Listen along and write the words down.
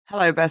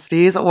Hello,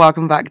 besties.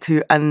 Welcome back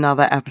to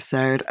another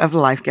episode of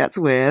Life Gets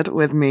Weird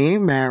with me,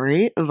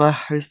 Mary, the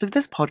host of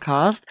this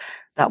podcast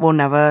that will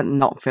never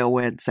not feel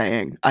weird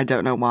saying. I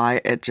don't know why,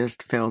 it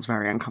just feels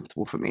very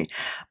uncomfortable for me.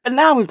 But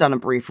now we've done a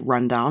brief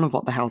rundown of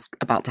what the hell's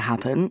about to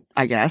happen,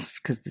 I guess,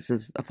 because this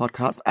is a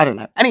podcast. I don't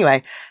know.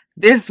 Anyway,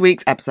 this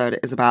week's episode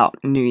is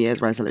about New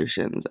Year's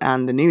resolutions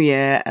and the new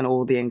year and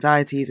all the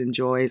anxieties and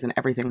joys and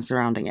everything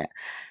surrounding it.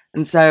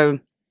 And so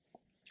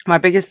my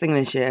biggest thing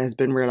this year has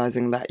been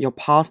realizing that your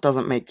past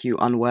doesn't make you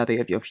unworthy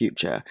of your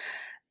future.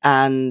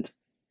 And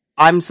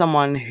I'm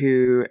someone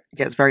who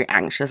gets very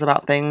anxious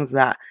about things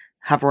that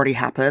have already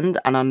happened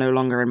and are no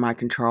longer in my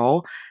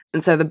control.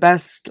 And so the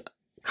best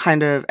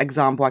kind of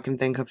example I can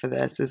think of for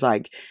this is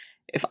like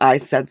if I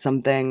said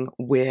something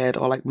weird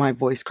or like my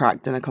voice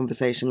cracked in a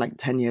conversation like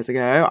 10 years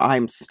ago,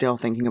 I'm still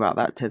thinking about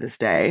that to this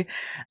day.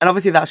 And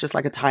obviously that's just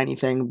like a tiny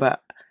thing,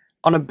 but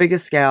on a bigger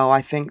scale,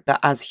 I think that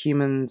as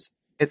humans,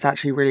 it's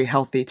actually really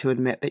healthy to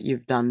admit that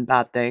you've done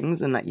bad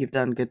things and that you've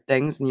done good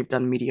things and you've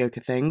done mediocre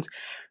things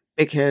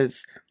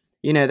because,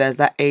 you know, there's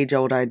that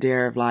age-old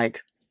idea of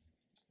like,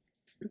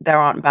 there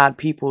aren't bad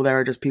people, there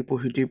are just people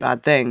who do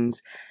bad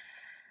things.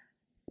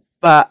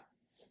 But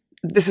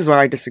this is where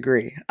I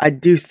disagree. I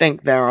do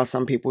think there are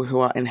some people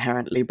who are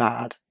inherently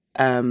bad.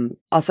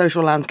 Our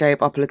social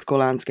landscape, our political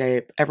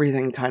landscape,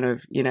 everything kind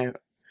of, you know,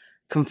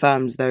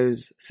 confirms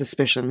those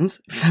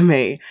suspicions for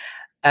me.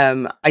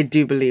 I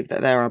do believe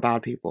that there are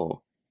bad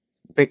people.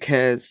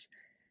 Because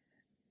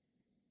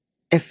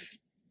if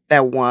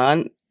there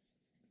weren't,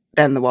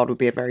 then the world would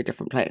be a very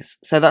different place.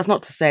 So that's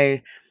not to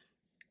say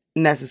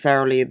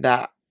necessarily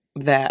that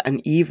they're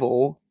an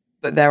evil,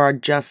 but there are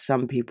just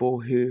some people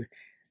who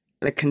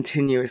like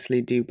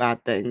continuously do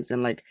bad things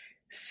and like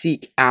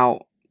seek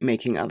out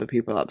making other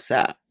people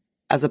upset,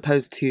 as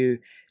opposed to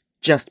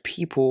just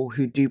people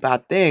who do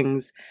bad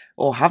things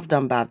or have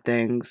done bad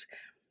things.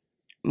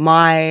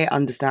 My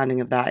understanding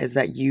of that is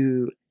that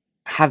you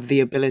have the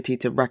ability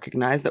to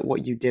recognize that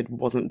what you did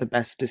wasn't the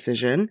best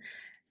decision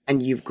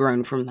and you've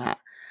grown from that.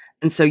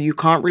 And so you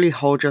can't really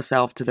hold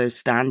yourself to those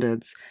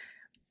standards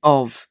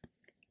of,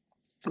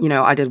 you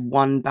know, I did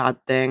one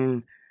bad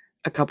thing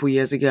a couple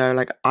years ago,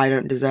 like I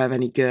don't deserve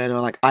any good,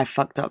 or like I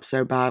fucked up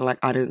so bad, like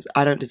I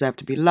don't deserve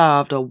to be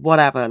loved or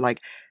whatever.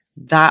 Like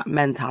that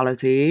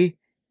mentality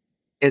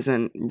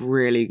isn't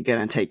really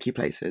gonna take you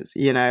places.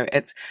 You know,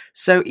 it's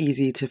so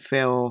easy to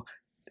feel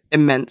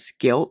immense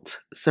guilt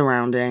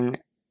surrounding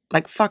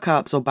like fuck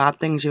ups or bad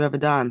things you've ever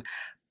done.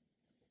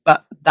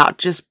 But that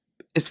just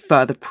is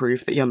further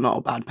proof that you're not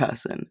a bad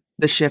person.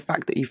 The sheer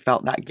fact that you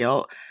felt that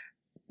guilt,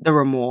 the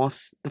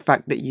remorse, the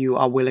fact that you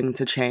are willing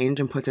to change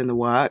and put in the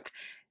work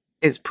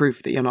is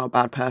proof that you're not a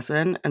bad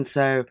person. And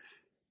so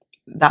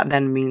that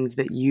then means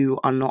that you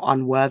are not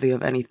unworthy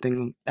of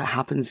anything that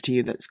happens to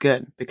you that's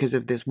good because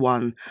of this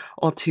one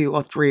or two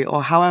or three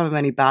or however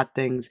many bad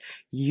things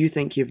you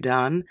think you've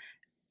done.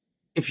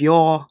 If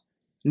you're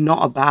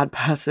not a bad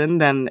person,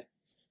 then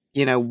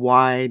you know,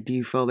 why do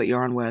you feel that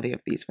you're unworthy of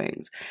these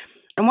things?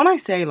 And when I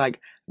say like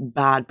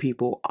bad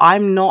people,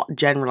 I'm not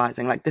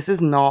generalizing. Like this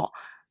is not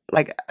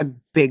like a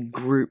big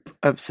group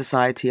of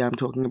society I'm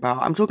talking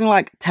about. I'm talking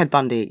like Ted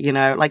Bundy, you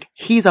know, like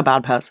he's a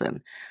bad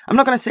person. I'm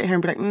not going to sit here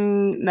and be like,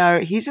 no,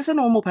 he's just a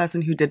normal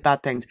person who did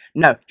bad things.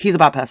 No, he's a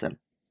bad person.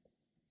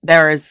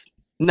 There is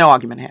no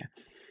argument here.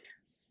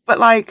 But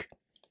like,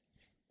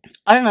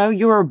 I don't know,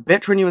 you were a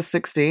bitch when you were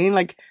 16.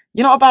 Like,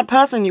 you're not a bad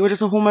person. You were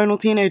just a hormonal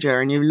teenager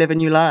and you live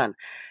and you learn.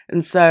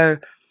 And so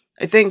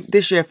I think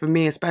this year for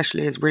me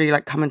especially is really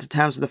like coming to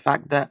terms with the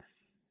fact that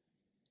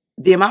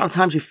the amount of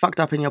times you fucked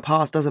up in your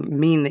past doesn't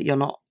mean that you're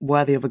not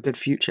worthy of a good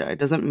future. It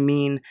doesn't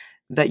mean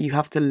that you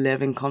have to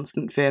live in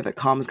constant fear that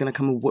karma's going to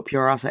come and whoop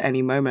your ass at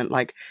any moment.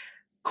 Like,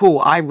 cool,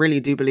 I really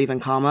do believe in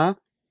karma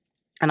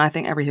and I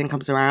think everything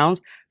comes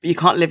around, but you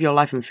can't live your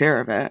life in fear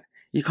of it.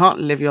 You can't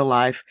live your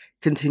life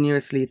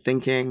continuously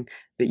thinking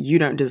that you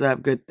don't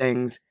deserve good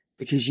things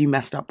because you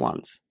messed up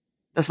once.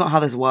 That's not how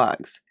this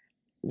works.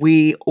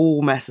 We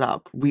all mess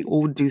up. We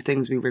all do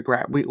things we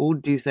regret. We all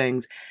do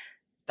things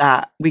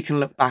that we can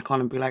look back on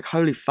and be like,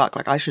 holy fuck,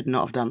 like I should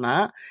not have done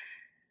that.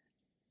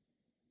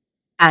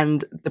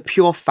 And the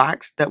pure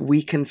fact that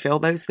we can feel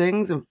those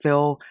things and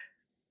feel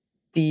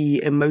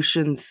the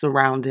emotions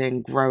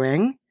surrounding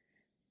growing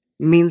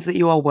means that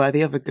you are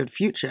worthy of a good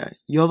future.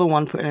 You're the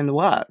one putting in the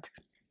work.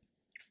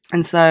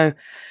 And so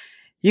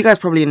you guys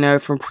probably know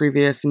from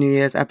previous New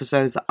Year's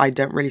episodes that I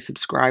don't really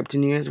subscribe to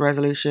New Year's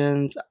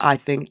resolutions. I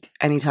think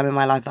any time in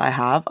my life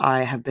that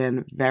I have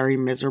been very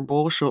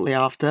miserable shortly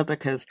after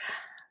because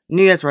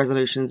New Year's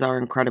resolutions are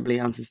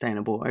incredibly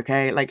unsustainable,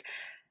 okay? Like,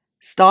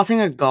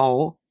 starting a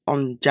goal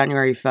on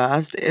January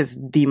 1st is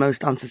the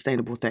most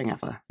unsustainable thing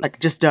ever. Like,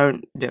 just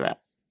don't do it.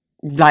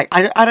 Like,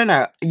 I don't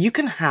know. You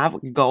can have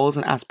goals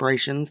and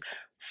aspirations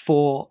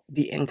for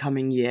the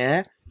incoming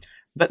year,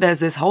 but there's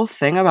this whole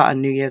thing about a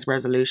New Year's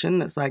resolution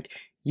that's like,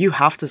 you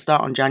have to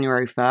start on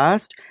January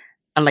 1st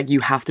and like you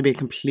have to be a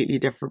completely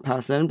different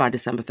person by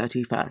December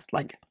 31st.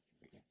 Like,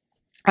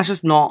 that's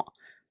just not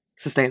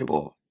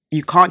sustainable.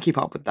 You can't keep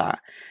up with that.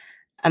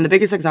 And the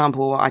biggest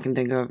example I can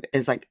think of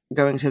is like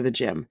going to the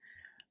gym.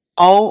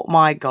 Oh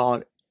my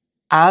God.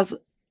 As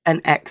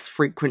an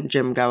ex-frequent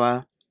gym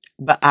goer,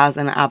 but as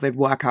an avid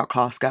workout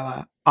class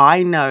goer,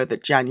 I know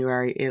that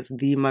January is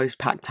the most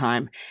packed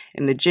time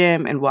in the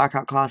gym and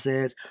workout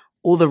classes.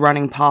 All the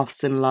running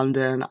paths in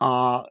London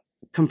are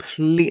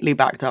completely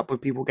backed up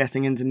with people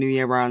getting into New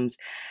Year runs.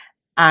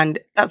 And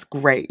that's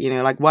great.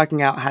 Like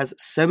working out has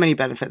so many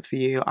benefits for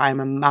you. I'm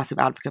a massive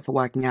advocate for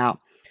working out.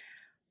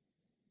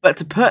 But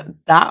to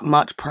put that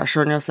much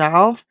pressure on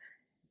yourself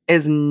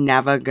is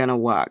never going to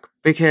work,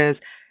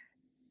 because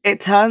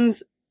it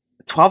turns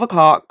 12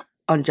 o'clock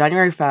on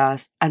January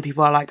 1st and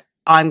people are like,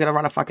 I'm going to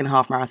run a fucking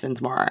half marathon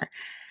tomorrow.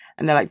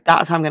 And they're like,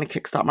 that's how I'm going to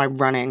kickstart my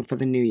running for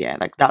the new year.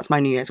 Like, that's my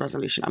New Year's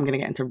resolution. I'm going to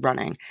get into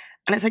running.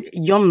 And it's like,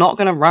 you're not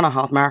going to run a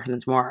half marathon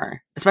tomorrow,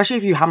 especially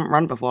if you haven't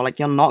run before. Like,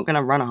 you're not going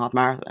to run a half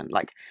marathon.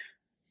 Like,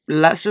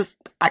 let's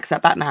just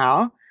accept that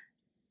now.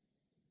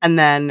 And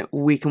then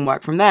we can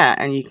work from there.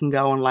 And you can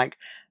go on like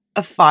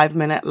a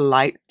 5-minute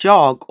light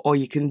jog, or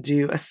you can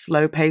do a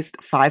slow paced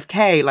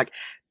 5K. Like,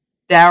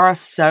 there are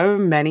so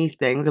many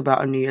things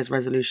about a New Year's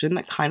resolution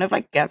that kind of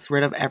like gets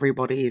rid of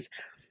everybody's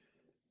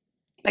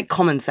like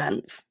common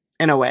sense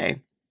in a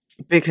way,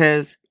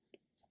 because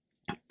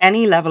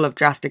any level of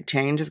drastic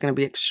change is going to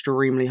be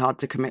extremely hard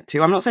to commit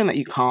to. I'm not saying that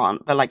you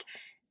can't, but like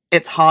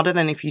it's harder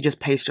than if you just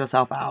paced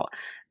yourself out.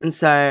 And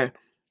so,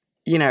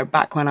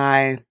 back when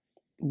I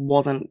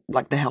wasn't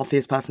like the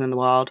healthiest person in the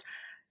world,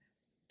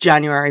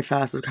 January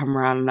 1st would come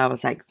around and I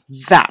was like,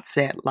 that's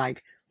it.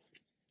 Like,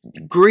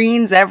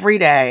 greens every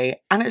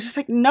day. And it's just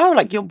like, no,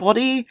 like your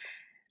body,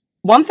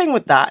 one thing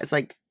with that is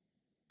like,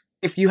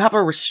 if you have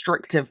a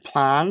restrictive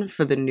plan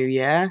for the new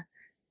year,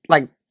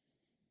 like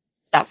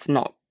that's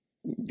not,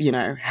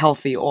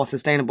 healthy or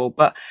sustainable.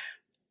 But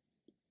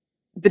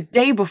the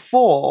day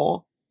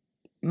before,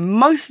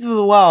 most of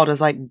the world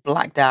is like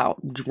blacked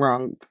out,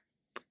 drunk,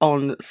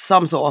 on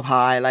some sort of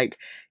high. Like,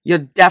 you're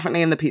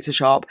definitely in the pizza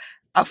shop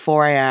at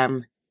 4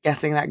 a.m.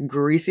 getting that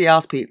greasy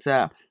ass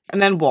pizza.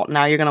 And then what?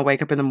 Now you're going to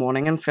wake up in the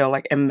morning and feel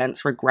like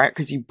immense regret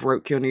because you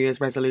broke your New Year's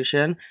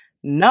resolution?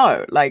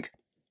 No, like,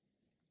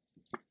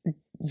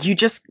 you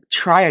just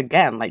try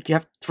again. Like, you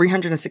have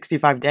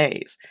 365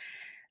 days.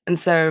 And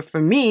so for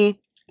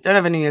me, I don't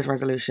have a New Year's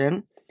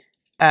resolution,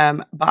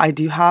 but I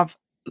do have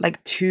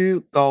like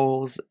 2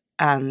 goals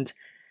and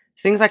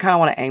things I kind of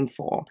want to aim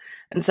for.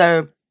 And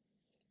so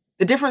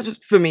the difference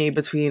for me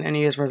between a New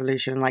Year's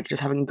resolution and like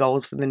just having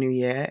goals for the new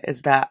year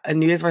is that a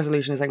New Year's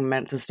resolution is like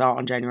meant to start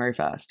on January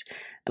 1st.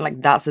 And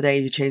like that's the day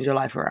you change your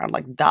life around.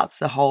 Like that's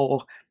the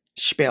whole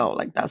spiel.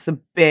 Like that's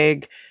the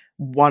big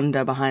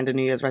wonder behind a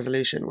New Year's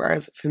resolution.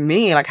 Whereas for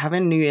me, like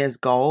having New Year's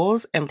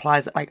goals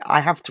implies that like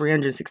I have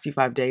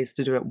 365 days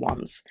to do it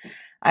once.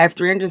 I have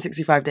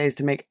 365 days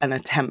to make an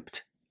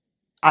attempt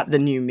at the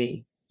new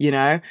me,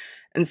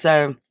 And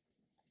so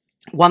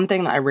one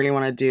thing that I really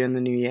want to do in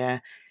the new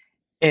year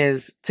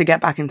is to get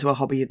back into a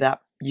hobby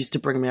that used to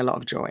bring me a lot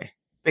of joy,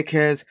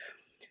 because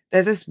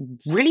there's this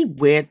really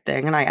weird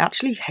thing, and I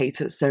actually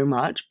hate it so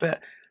much,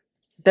 but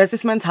there's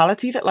this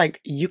mentality that like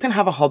you can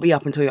have a hobby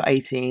up until you're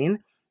 18,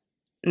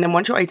 and then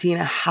once you're 18,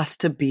 it has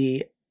to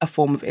be a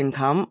form of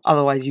income.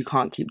 Otherwise, you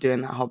can't keep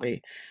doing that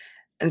hobby.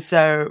 And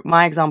so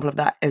my example of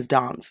that is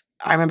dance.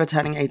 I remember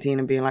turning 18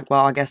 and being like,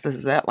 well, I guess this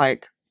is it.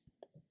 Like,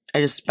 I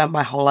just spent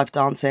my whole life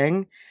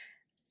dancing,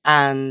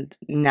 and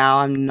now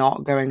I'm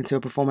not going to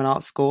a performing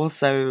arts school,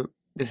 so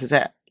this is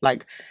it.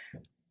 Like,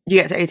 you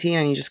get to 18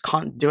 and you just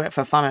can't do it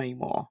for fun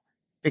anymore,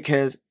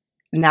 because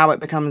now it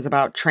becomes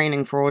about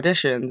training for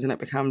auditions, and it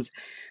becomes,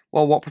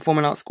 well, what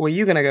performing arts school are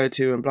you going to go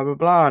to, and blah, blah,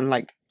 blah, and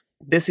like,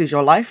 this is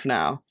your life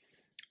now.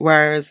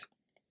 Whereas,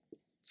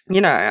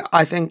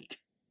 I think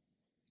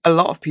a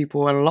lot of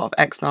people and a lot of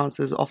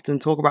ex-dancers often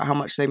talk about how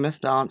much they miss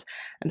dance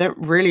and don't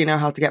really know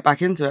how to get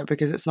back into it,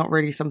 because it's not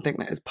really something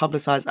that is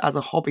publicized as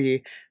a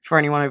hobby for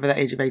anyone over the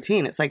age of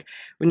 18. It's like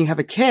when you have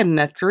a kid and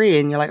they're 3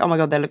 and you're like, oh my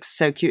God, they look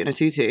so cute in a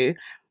tutu,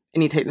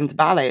 and you take them to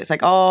ballet. It's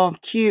like, oh,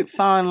 cute,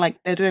 fun, like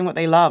they're doing what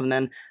they love. And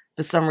then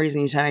for some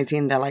reason you turn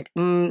 18, they're like,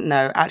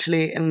 no,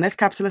 actually in this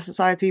capitalist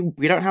society,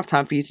 we don't have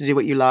time for you to do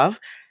what you love.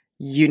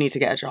 You need to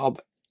get a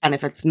job. And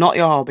if it's not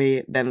your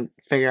hobby, then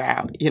figure it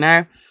out,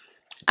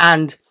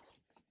 And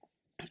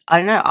I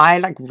don't know, I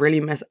like really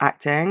miss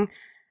acting,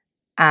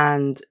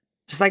 and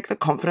just like the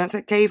confidence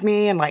it gave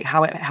me and like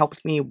how it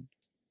helped me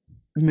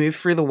move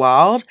through the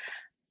world.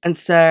 And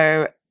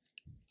so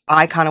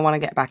I kind of want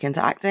to get back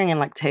into acting and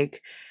like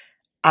take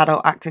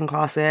adult acting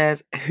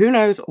classes. Who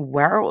knows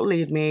where it will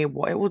lead me,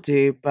 what it will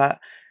do, but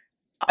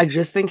I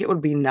just think it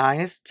would be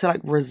nice to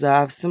like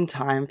reserve some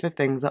time for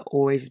things that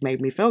always made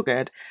me feel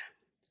good.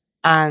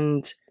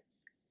 And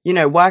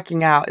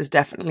working out is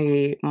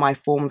definitely my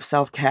form of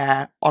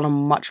self-care on a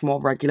much more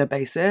regular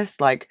basis.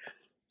 Like,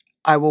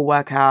 I will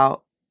work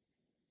out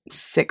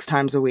 6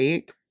 times a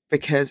week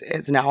because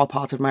it's now a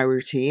part of my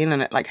routine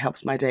and it like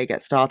helps my day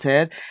get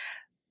started.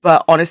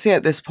 But honestly,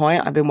 at this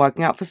point, I've been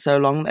working out for so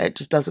long that it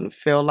just doesn't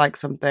feel like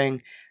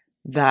something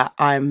that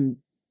I'm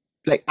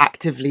like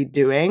actively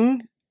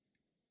doing.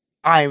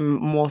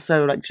 I'm more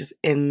so like just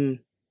in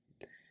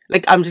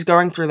Like, I'm just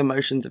going through the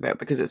motions of it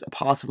because it's a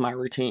part of my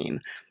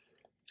routine.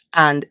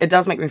 And it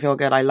does make me feel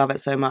good. I love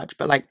it so much.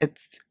 But like,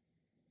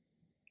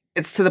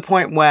 it's to the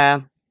point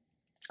where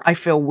I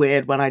feel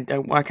weird when I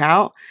don't work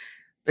out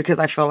because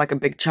I feel like a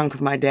big chunk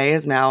of my day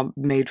is now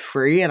made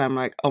free. And I'm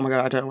like, oh my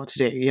God, I don't know what to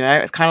do. You know,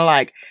 it's kind of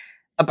like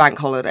a bank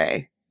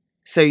holiday.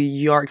 So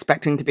you're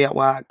expecting to be at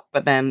work,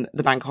 but then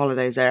the bank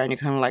holiday's there and you're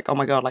kind of like, oh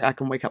my God, like I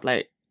can wake up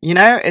late. You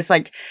know, it's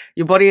like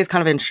your body is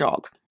kind of in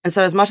shock. And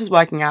so as much as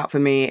working out for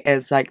me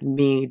is like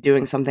me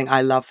doing something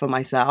I love for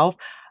myself,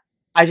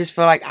 I just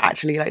feel like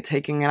actually like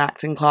taking an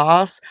acting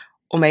class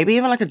or maybe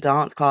even like a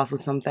dance class or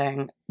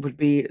something would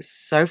be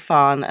so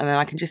fun. And then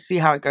I can just see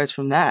how it goes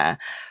from there,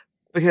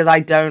 because I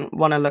don't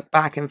want to look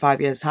back in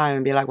 5 years' time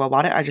and be like, well,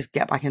 why didn't I just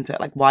get back into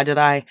it? Like, why did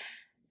I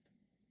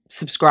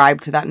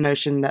subscribe to that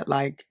notion that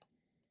like,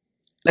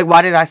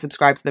 why did I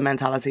subscribe to the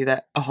mentality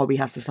that a hobby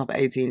has to stop at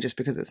 18 just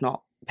because it's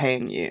not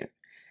paying you?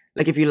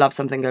 Like, if you love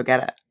something, go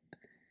get it.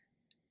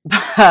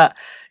 But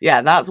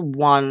yeah, that's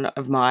one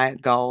of my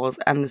goals.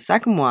 And the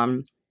second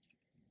one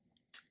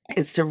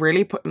is to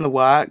really put in the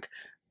work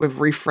with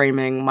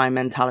reframing my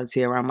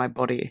mentality around my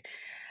body.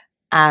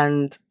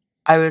 And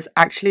I was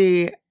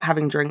actually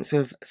having drinks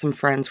with some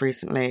friends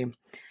recently,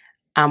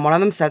 and one of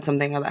them said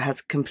something that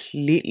has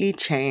completely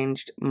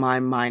changed my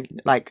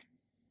mind. Like,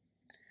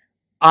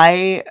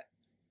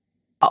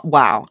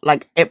 wow,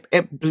 like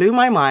it blew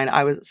my mind.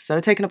 I was so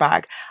taken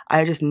aback.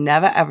 I just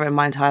never ever in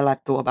my entire life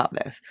thought about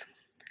this.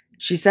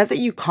 She said that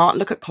you can't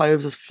look at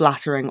clothes as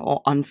flattering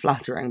or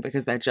unflattering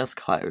because they're just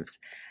clothes.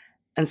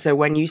 And so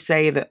when you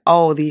say that,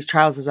 oh, these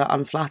trousers are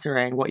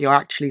unflattering, what you're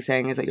actually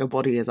saying is that your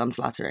body is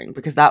unflattering,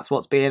 because that's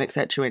what's being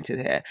accentuated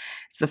here.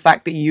 It's the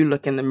fact that you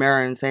look in the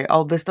mirror and say,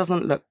 oh, this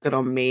doesn't look good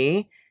on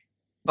me.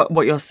 But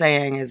what you're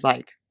saying is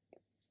like,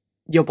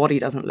 your body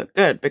doesn't look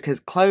good because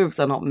clothes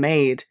are not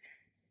made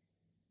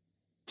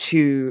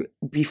to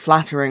be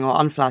flattering or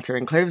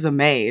unflattering. Clothes are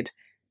made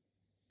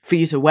for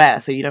you to wear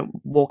so you don't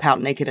walk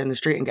out naked in the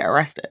street and get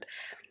arrested.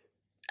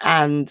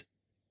 And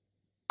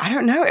I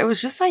don't know, it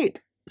was just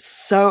like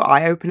so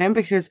eye-opening,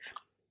 because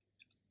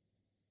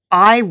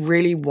I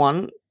really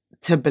want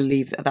to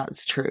believe that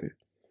that's true.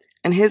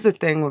 And here's the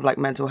thing with like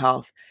mental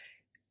health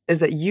is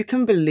that you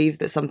can believe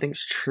that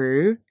something's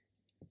true,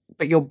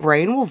 but your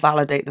brain will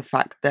validate the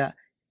fact that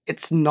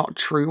it's not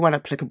true when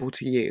applicable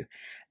to you.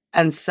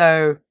 And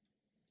so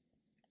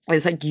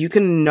it's like you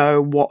can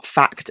know what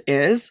fact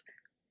is,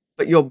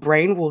 but your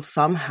brain will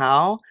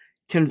somehow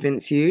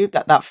convince you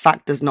that that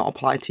fact does not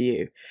apply to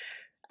you.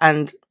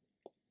 And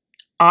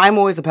I'm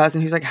always the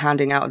person who's like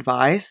handing out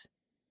advice.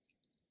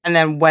 And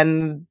then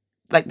when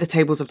like the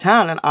tables have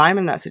turned and I'm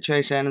in that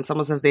situation and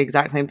someone says the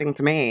exact same thing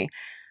to me,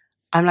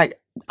 I'm like,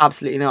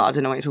 absolutely not. I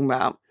don't know what you're talking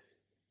about.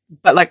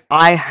 But like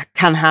I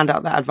can hand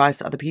out that advice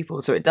to other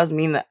people. So it does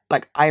mean that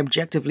like I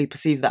objectively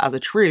perceive that as a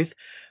truth,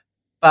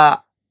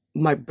 but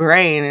my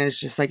brain is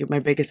just like my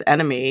biggest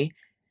enemy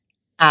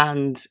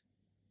and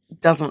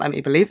doesn't let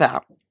me believe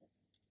that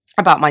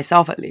about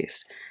myself, at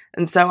least.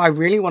 And so I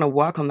really want to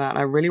work on that. And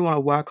I really want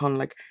to work on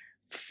like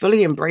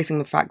fully embracing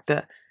the fact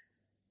that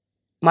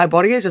my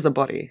body is just a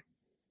body.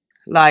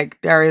 Like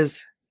there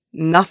is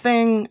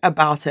nothing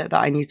about it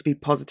that I need to be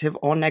positive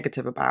or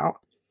negative about.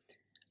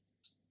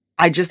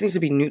 I just need to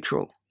be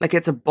neutral. Like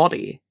it's a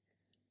body.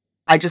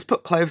 I just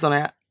put clothes on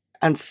it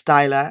and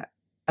style it.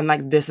 And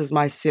like, this is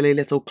my silly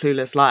little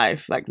clueless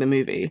life, like the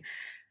movie.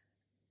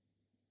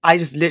 I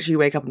just literally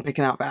wake up and pick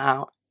an outfit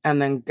out and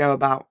then go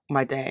about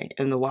my day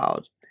in the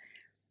world.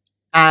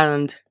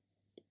 And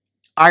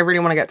I really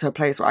want to get to a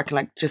place where I can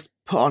like just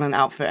put on an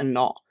outfit and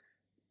not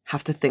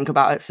have to think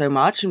about it so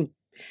much and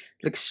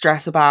like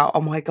stress about,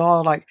 oh my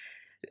God, like,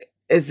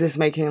 is this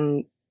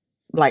making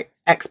like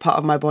X part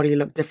of my body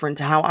look different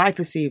to how I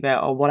perceive it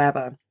or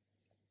whatever.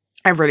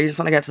 I really just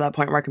want to get to that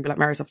point where I can be like,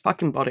 Mary's a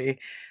fucking body.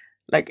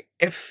 Like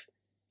if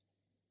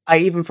I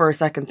even for a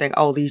second think,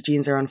 oh, these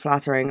jeans are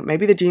unflattering,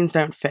 maybe the jeans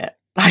don't fit.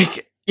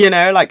 Like, you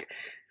know, like,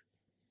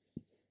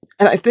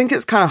 and I think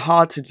it's kind of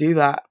hard to do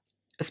that,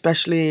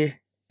 especially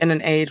in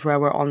an age where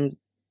we're on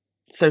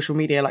social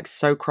media like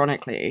so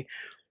chronically,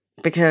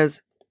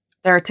 because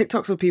there are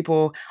TikToks of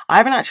people, I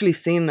haven't actually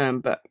seen them,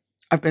 but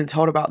I've been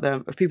told about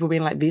them, of people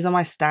being like, these are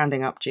my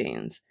standing up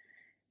jeans.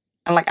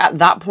 And like at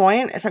that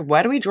point, it's like,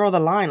 where do we draw the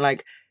line?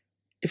 Like,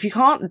 if you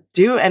can't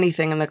do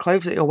anything in the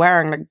clothes that you're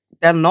wearing, like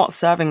they're not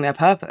serving their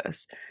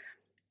purpose.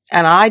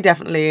 And I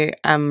definitely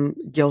am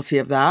guilty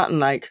of that. And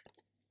like,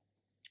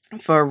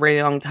 for a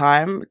really long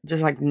time,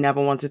 just like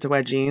never wanted to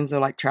wear jeans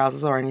or like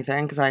trousers or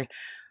anything, because I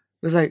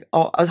was like,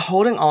 oh, I was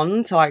holding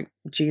on to like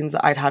jeans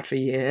that I'd had for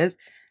years.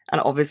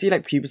 And obviously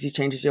like puberty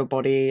changes your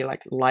body,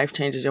 like life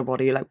changes your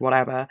body, like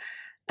whatever.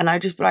 And I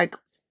just be like,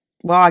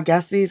 well, I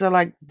guess these are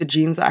like the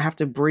jeans that I have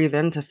to breathe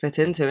in to fit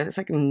into. And it's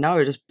like,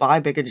 no, just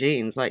buy bigger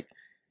jeans. Like,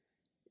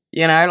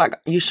 you know, like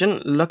you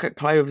shouldn't look at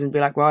clothes and be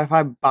like, well, if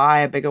I buy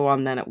a bigger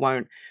one, then it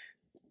won't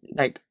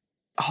like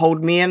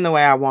hold me in the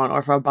way I want. Or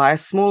if I buy a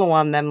smaller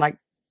one, then like,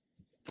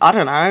 I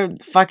don't know,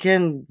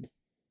 fucking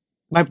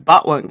my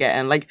butt won't get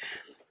in. Like,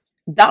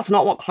 that's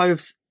not what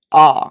clothes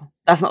are.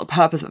 That's not the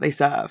purpose that they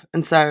serve.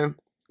 And so,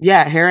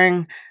 yeah,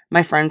 hearing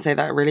my friend say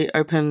that really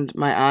opened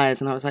my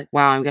eyes, and I was like,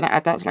 wow, I'm gonna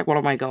add that to like one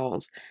of my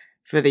goals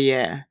for the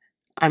year.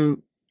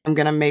 I'm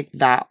gonna make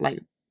that like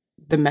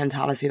the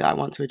mentality that I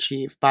want to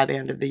achieve by the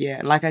end of the year.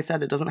 And like I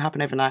said, it doesn't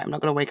happen overnight. I'm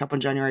not gonna wake up on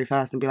January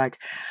 1st and be like,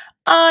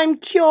 I'm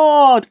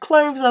cured.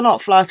 Cloves are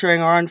not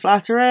flattering or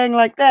unflattering.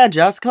 Like, they're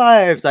just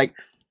cloves. Like,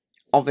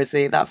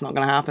 obviously, that's not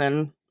gonna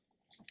happen.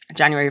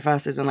 January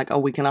 1st is in like a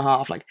week and a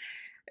half. Like,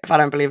 if I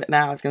don't believe it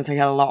now, it's going to take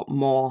a lot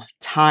more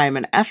time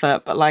and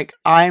effort. But like,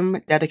 I'm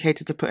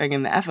dedicated to putting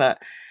in the effort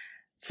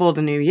for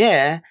the new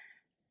year.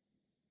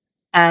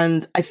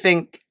 And I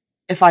think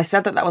if I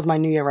said that that was my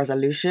New Year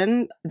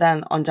resolution,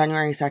 then on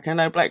January 2nd,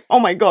 I'd be like, oh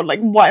my God,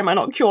 like, why am I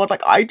not cured?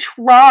 Like, I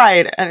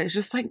tried. And it's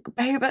just like,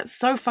 babe, that's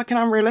so fucking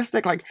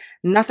unrealistic. Like,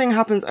 nothing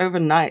happens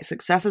overnight.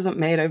 Success isn't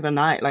made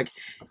overnight. Like,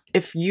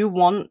 if you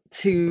want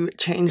to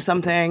change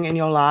something in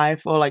your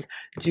life or like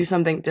do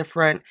something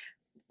different,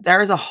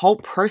 there is a whole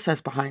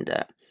process behind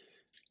it.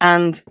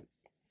 And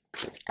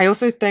I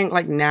also think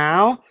like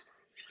now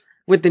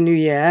with the new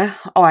year,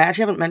 I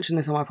actually haven't mentioned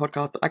this on my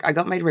podcast, but like I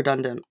got made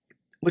redundant,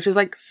 which is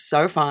like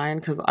so fine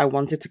because I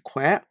wanted to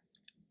quit,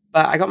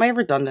 but I got made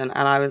redundant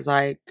and I was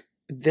like,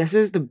 this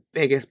is the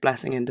biggest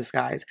blessing in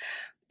disguise,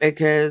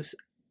 because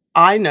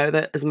I know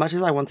that as much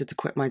as I wanted to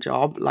quit my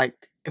job, like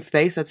if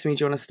they said to me,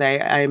 do you want to stay?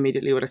 I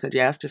immediately would have said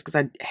yes, just because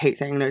I hate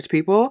saying no to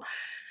people.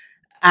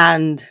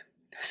 And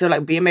so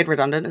like being made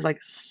redundant is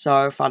like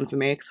so fun for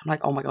me because I'm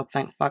like, oh my God,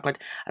 thank fuck. Like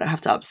I don't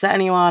have to upset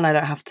anyone. I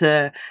don't have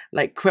to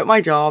like quit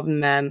my job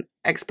and then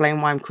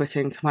explain why I'm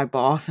quitting to my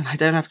boss. And I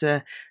don't have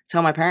to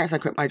tell my parents I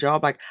quit my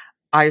job. Like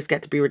I just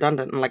get to be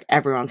redundant and like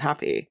everyone's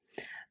happy.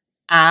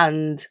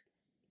 And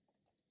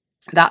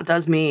that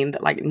does mean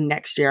that like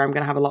next year I'm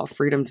going to have a lot of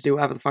freedom to do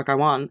whatever the fuck I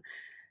want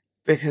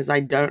because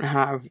I don't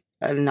have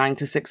a 9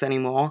 to 6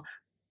 anymore.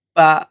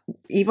 But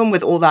even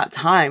with all that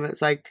time,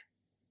 it's like,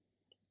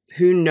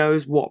 who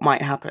knows what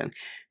might happen?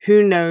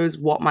 Who knows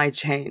what might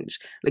change?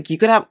 Like you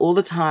could have all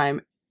the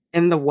time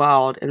in the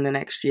world in the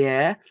next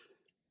year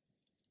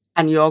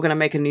and you're going to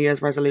make a New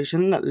Year's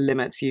resolution that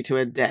limits you to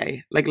a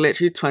day, like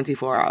literally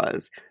 24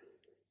 hours.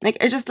 Like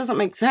it just doesn't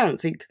make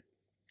sense. Like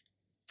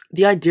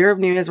the idea of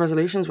New Year's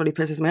resolutions really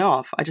pisses me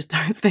off. I just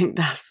don't think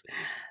that's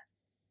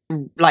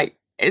like,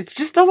 it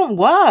just doesn't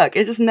work.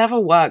 It just never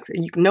works.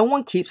 No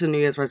one keeps a New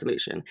Year's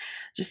resolution.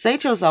 Just say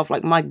to yourself,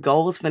 like, my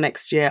goals for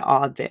next year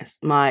are this.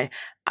 My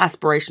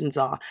aspirations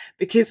are.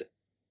 Because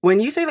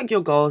when you say, like,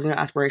 your goals and your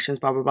aspirations,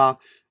 blah, blah, blah,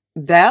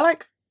 they're,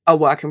 like, a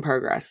work in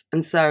progress.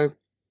 And so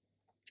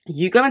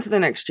you go into the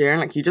next year and,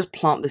 like, you just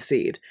plant the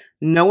seed.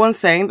 No one's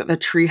saying that the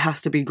tree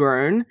has to be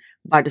grown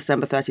by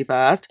December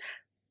 31st.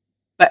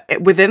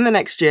 But within the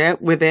next year,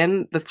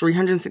 within the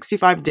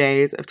 365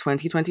 days of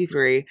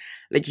 2023,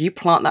 like you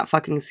plant that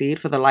fucking seed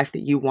for the life that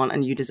you want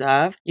and you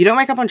deserve. You don't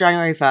wake up on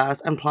January 1st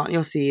and plant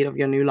your seed of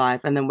your new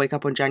life and then wake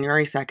up on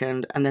January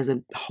 2nd and there's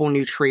a whole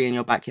new tree in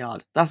your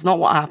backyard. That's not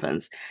what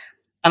happens.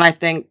 And I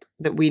think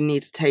that we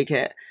need to take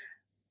it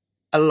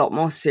a lot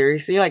more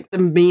seriously, like the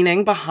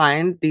meaning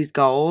behind these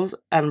goals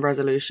and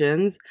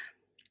resolutions,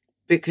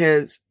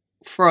 because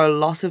for a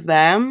lot of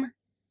them,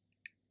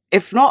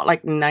 if not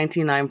like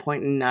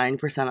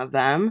 99.9% of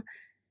them,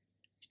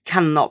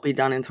 cannot be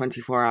done in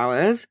 24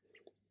 hours,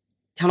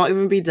 cannot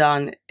even be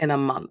done in a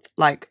month.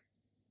 Like,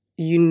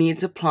 you need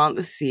to plant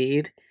the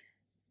seed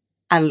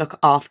and look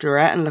after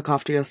it and look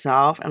after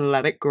yourself and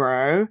let it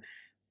grow.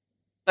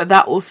 But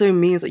that also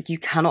means like you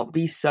cannot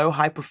be so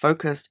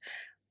hyper-focused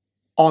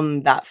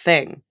on that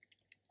thing.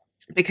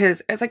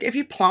 Because it's like if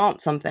you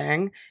plant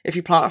something, if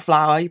you plant a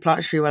flower, you plant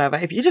a tree, whatever,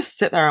 if you just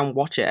sit there and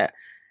watch it,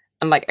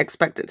 and like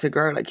expect it to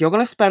grow, like you're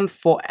going to spend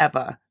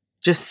forever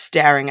just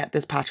staring at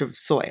this patch of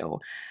soil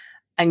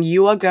and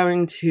you are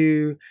going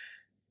to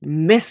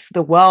miss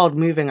the world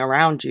moving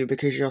around you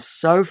because you're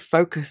so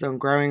focused on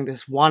growing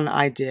this one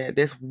idea.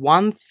 This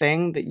one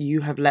thing that you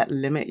have let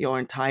limit your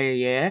entire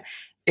year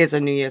is a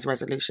New Year's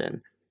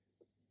resolution.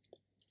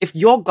 If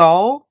your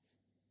goal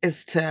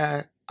is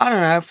to, I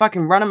don't know,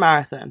 fucking run a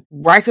marathon,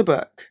 write a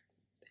book,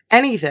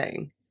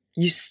 anything,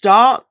 you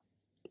start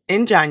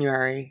in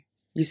January.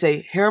 You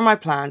say, here are my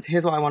plans,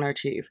 here's what I want to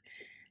achieve.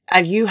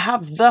 And you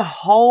have the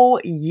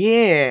whole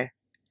year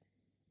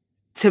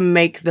to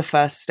make the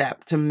first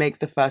step, to make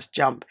the first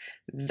jump.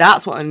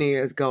 That's what a New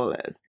Year's goal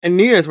is. A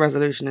New Year's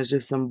resolution is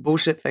just some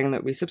bullshit thing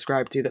that we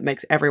subscribe to that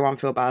makes everyone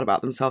feel bad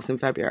about themselves in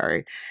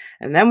February.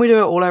 And then we do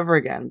it all over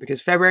again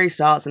because February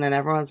starts and then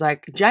everyone's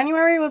like,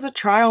 January was a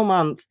trial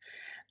month.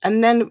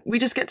 And then we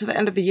just get to the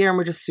end of the year and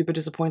we're just super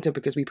disappointed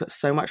because we put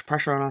so much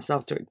pressure on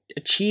ourselves to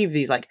achieve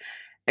these like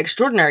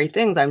extraordinary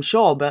things, I'm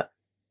sure, but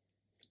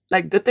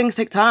like good things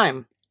take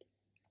time.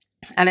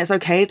 And it's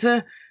okay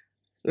to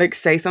like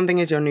say something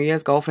is your New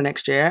Year's goal for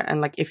next year. And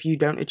like, if you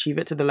don't achieve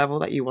it to the level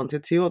that you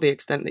wanted to, or the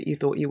extent that you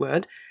thought you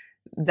would,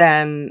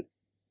 then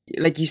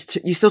like you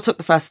still took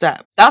the first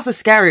step. That's the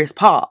scariest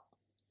part.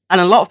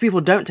 And a lot of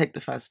people don't take the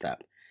first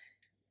step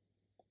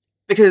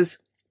because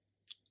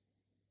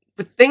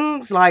with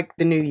things like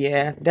the new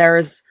year, there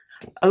is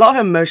a lot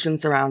of emotion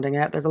surrounding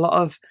it. There's a lot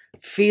of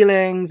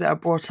feelings that are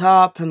brought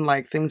up and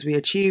like things we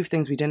achieved,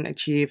 things we didn't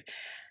achieve.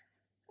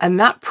 And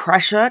that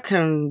pressure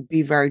can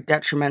be very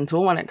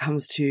detrimental when it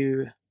comes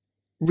to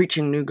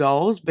reaching new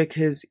goals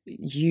because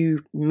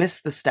you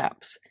miss the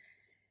steps.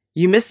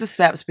 You miss the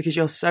steps because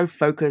you're so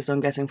focused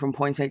on getting from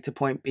point A to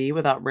point B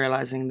without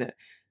realizing that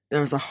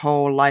there is a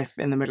whole life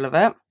in the middle of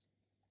it.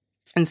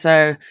 And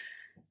so,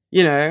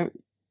 you know,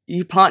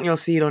 you plant your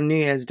seed on New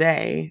Year's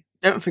Day.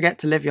 Don't forget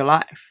to live your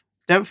life.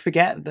 Don't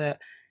forget that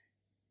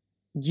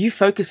you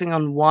focusing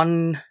on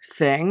one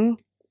thing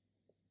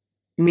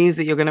means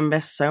that you're going to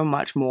miss so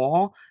much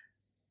more.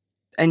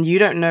 And you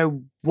don't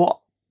know what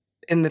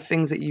in the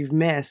things that you've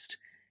missed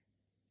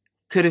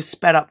could have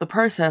sped up the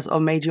process or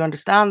made you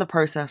understand the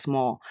process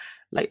more.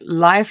 Like,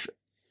 life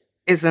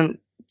isn't,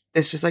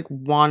 it's just like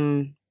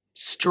one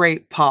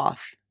straight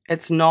path.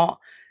 It's not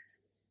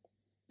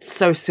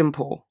so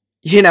simple.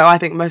 You know, I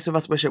think most of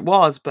us wish it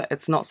was, but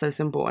it's not so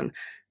simple. And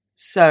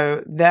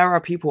so there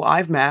are people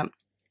I've met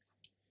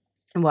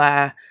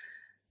where,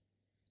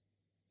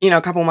 you know,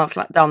 a couple months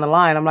down the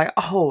line, I'm like,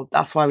 oh,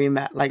 that's why we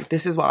met. Like,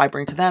 this is what I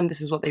bring to them. This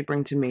is what they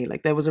bring to me.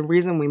 Like, there was a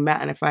reason we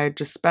met. And if I had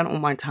just spent all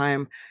my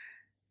time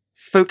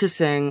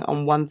focusing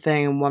on one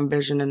thing and one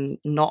vision and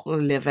not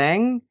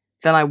living,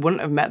 then I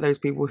wouldn't have met those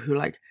people who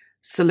like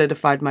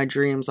solidified my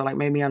dreams or like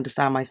made me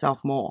understand myself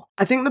more.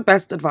 I think the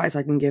best advice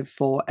I can give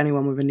for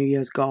anyone with a New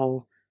Year's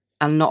goal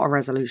and not a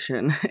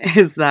resolution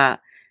is that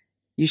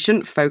you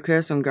shouldn't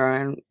focus on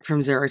going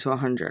from 0 to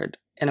 100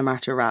 in a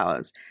matter of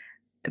hours.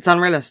 It's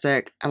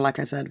unrealistic and, like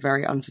I said,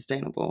 very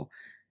unsustainable.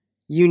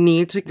 You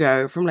need to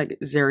go from like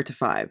 0 to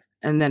 5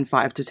 and then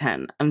 5 to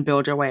 10 and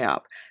build your way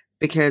up,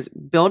 because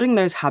building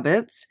those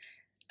habits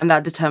and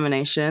that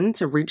determination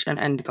to reach an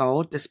end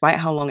goal, despite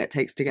how long it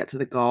takes to get to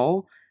the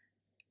goal,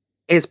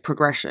 is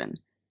progression.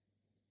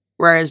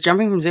 Whereas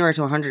jumping from 0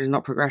 to 100 is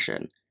not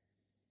progression.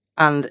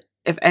 And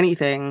if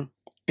anything,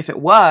 if it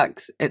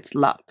works, it's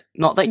luck.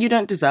 Not that you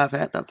don't deserve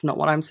it, that's not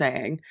what I'm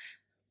saying.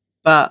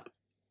 But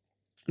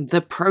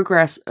the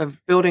progress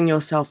of building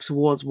yourself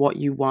towards what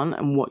you want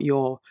and what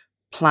your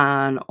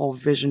plan or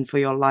vision for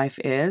your life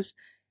is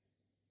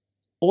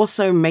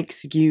also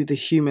makes you the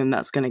human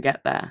that's going to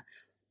get there.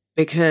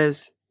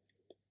 Because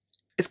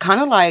it's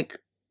kind of like,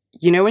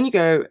 you know, when you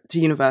go to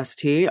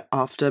university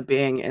after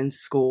being in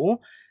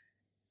school,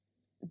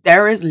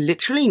 there is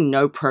literally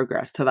no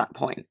progress to that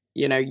point.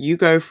 You know, you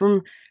go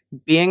from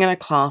being in a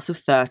class of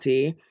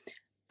 30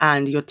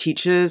 and your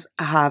teachers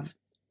have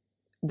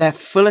their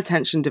full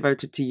attention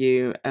devoted to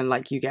you, and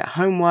like you get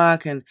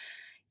homework, and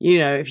you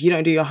know, if you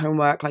don't do your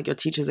homework, like your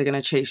teachers are going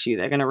to chase you,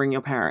 they're going to ring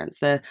your parents.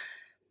 At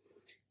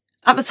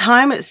the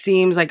time, it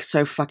seems like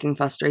so fucking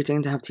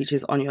frustrating to have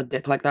teachers on your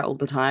dick like that all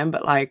the time,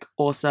 but like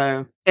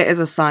also it is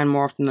a sign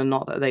more often than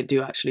not that they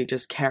do actually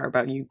just care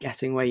about you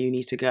getting where you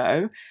need to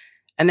go.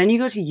 And then you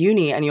go to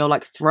uni and you're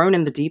like thrown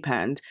in the deep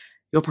end.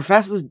 Your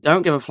professors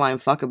don't give a flying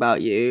fuck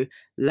about you.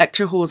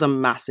 Lecture halls are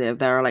massive.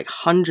 There are like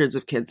hundreds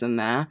of kids in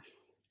there.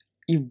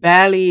 You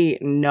barely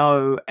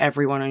know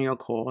everyone on your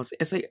course.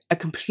 It's like a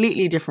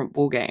completely different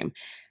ballgame.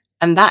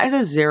 And that is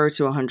a 0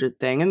 to 100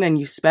 thing. And then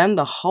you spend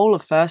the whole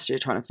of first year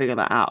trying to figure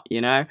that out,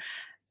 you know?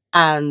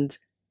 And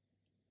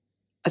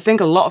I think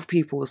a lot of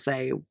people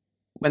say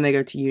when they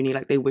go to uni,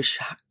 like they wish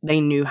they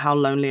knew how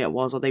lonely it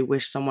was, or they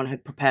wish someone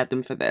had prepared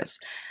them for this.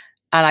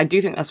 And I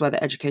do think that's where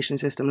the education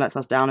system lets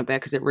us down a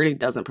bit, because it really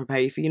doesn't prepare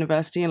you for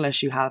university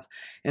unless you have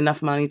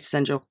enough money to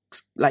send your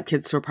like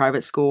kids to a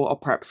private school or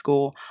prep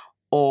school,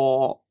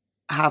 or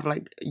have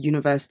like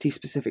university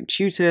specific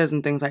tutors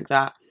and things like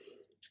that.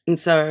 And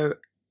so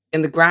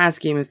in the grand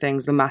scheme of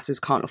things, the masses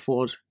can't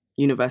afford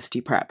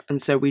university prep.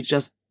 And so we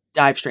just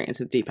dive straight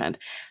into the deep end.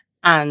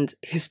 And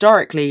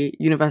historically,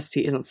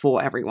 university isn't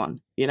for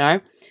everyone, you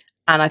know?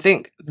 And I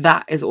think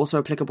that is also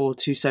applicable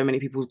to so many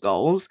people's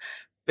goals,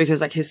 because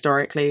like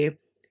historically,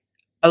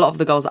 a lot of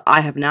the goals that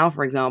I have now,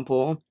 for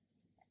example,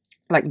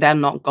 like they're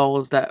not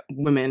goals that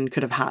women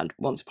could have had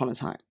once upon a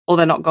time, or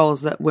they're not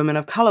goals that women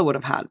of color would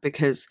have had,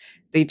 because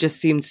they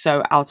just seemed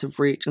so out of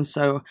reach and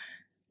so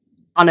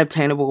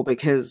unobtainable,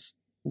 because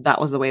that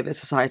was the way that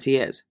society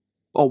is,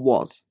 or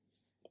was,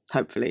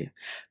 hopefully.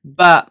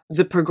 But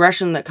the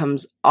progression that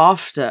comes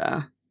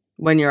after,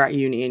 when you're at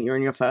uni and you're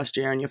in your first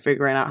year and you're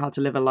figuring out how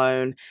to live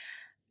alone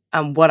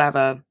and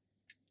whatever,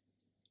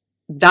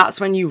 that's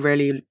when you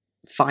really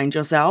find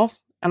yourself,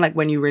 and like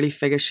when you really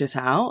figure shit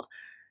out.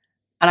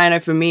 And I know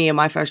for me, in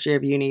my first year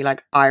of uni,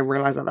 like I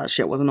realized that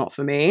shit was not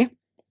for me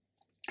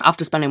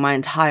after spending my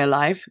entire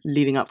life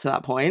leading up to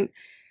that point.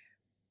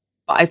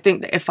 But I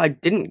think that if I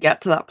didn't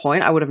get to that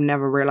point, I would have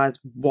never realized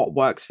what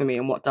works for me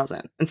and what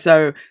doesn't. And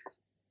so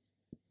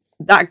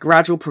that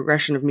gradual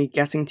progression of me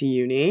getting to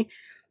uni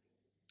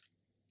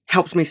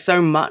helped me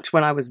so much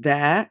when I was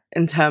there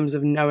in terms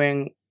of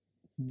knowing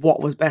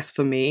what was best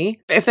for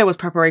me. But if there was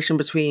preparation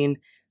between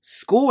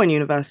school and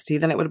university,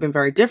 then it would have been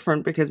very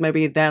different, because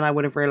maybe then I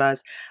would have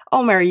realized,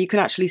 oh, Mary, you can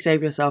actually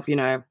save yourself, you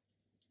know,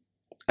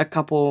 a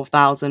couple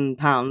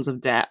 £1,000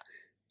 of debt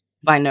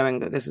by knowing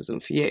that this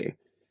isn't for you.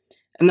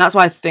 And that's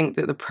why I think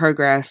that the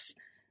progress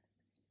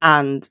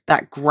And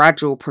that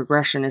gradual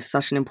progression is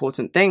such an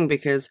important thing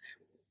because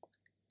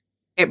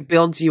it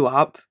builds you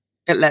up.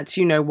 It lets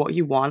you know what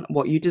you want,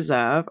 what you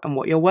deserve, and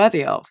what you're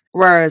worthy of.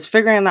 Whereas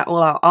figuring that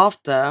all out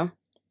after,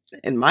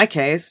 in my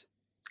case,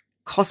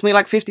 cost me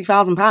like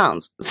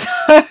 £50,000. So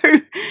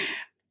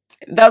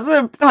that's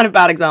a kind of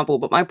bad example.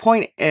 But my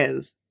point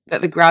is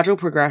that the gradual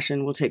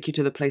progression will take you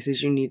to the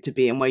places you need to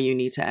be and where you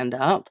need to end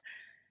up.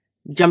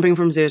 Jumping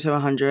from 0 to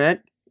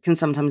 100 can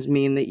sometimes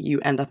mean that you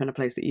end up in a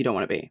place that you don't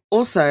want to be.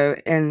 Also,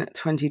 in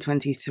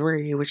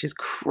 2023, which is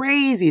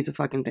crazy to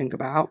fucking think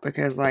about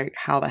because, like,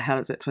 how the hell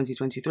is it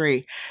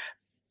 2023?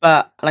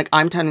 But, like,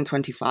 I'm turning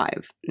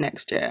 25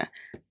 next year.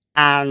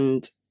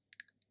 And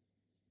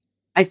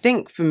I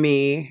think for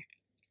me,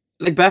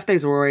 like,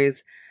 birthdays are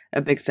always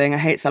a big thing. I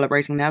hate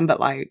celebrating them, but,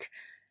 like,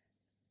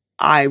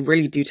 I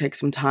really do take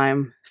some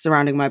time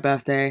surrounding my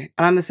birthday.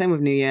 And I'm the same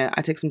with New Year.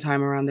 I take some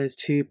time around those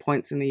 2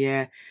 points in the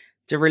year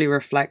to really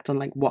reflect on,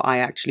 like, what I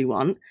actually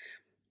want.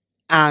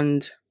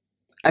 And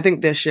I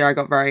think this year I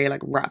got very,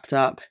 like, wrapped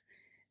up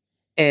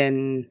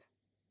in,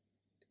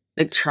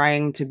 like,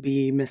 trying to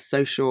be Miss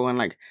Social and,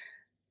 like,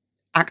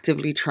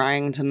 actively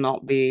trying to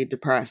not be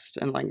depressed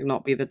and, like,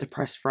 not be the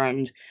depressed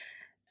friend.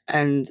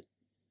 And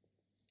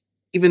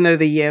even though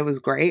the year was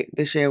great,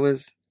 this year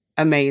was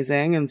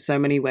amazing in so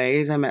many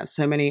ways. I met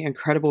so many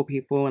incredible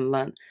people and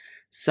learned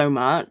so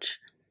much.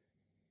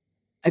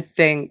 I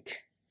think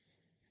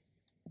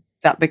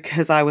that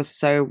because I was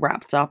so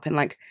wrapped up in,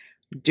 like,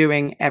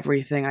 doing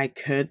everything I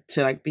could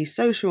to, like, be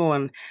social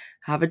and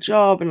have a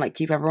job and, like,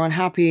 keep everyone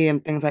happy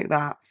and things like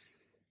that,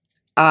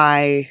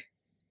 I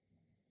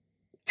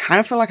kind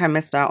of feel like I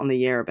missed out on the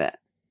year a bit.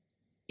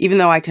 Even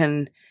though I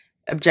can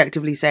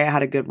objectively say I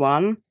had a good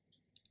one,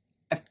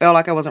 I feel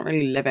like I wasn't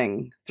really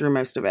living through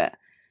most of it.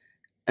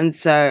 And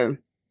so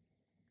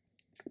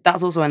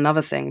that's also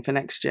another thing for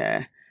next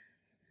year.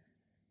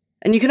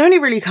 And you can only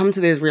really come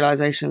to those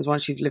realizations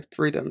once you've lived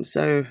through them.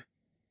 So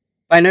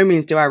by no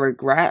means do I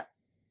regret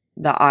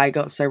that I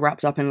got so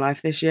wrapped up in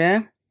life this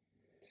year.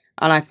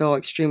 And I feel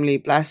extremely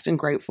blessed and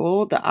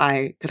grateful that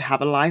I could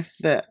have a life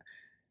that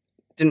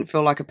didn't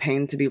feel like a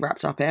pain to be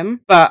wrapped up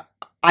in. But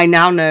I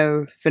now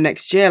know for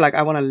next year, like,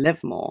 I want to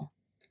live more.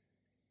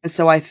 And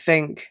so I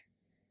think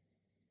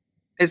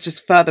it's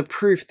just further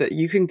proof that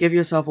you can give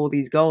yourself all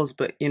these goals,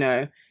 but, you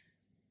know,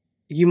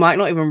 you might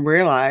not even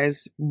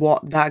realize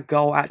what that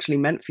goal actually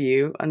meant for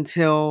you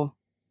until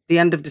the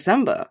end of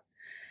December.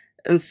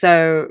 And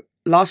so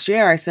last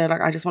year I said,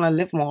 like, I just want to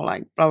live more,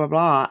 like, blah, blah,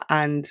 blah.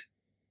 And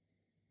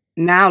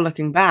now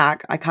looking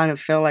back, I kind of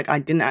feel like I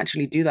didn't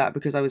actually do that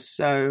because I was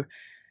so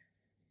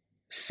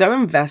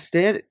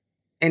invested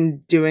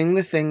in doing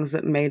the things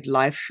that made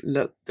life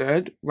look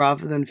good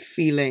rather than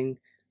feeling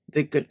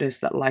the goodness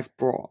that life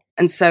brought.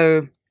 And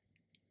so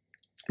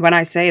when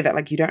I say that,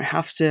 like, you don't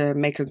have to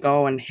make a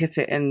goal and hit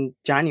it in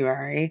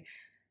January,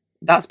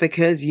 that's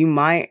because you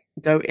might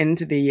go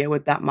into the year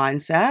with that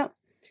mindset,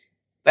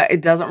 but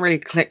it doesn't really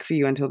click for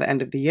you until the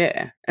end of the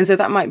year. And so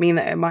that might mean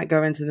that it might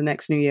go into the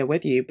next new year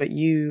with you, but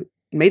you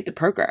made the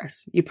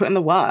progress, you put in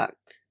the work,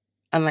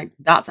 and, like,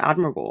 that's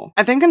admirable.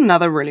 I think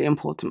another really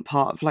important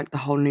part of, like, the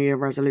whole New Year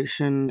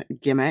resolution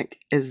gimmick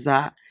is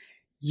that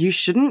you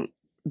shouldn't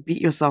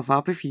beat yourself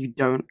up if you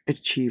don't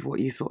achieve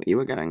what you thought you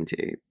were going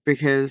to,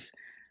 because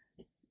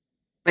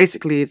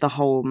basically the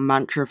whole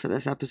mantra for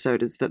this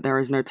episode is that there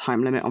is no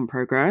time limit on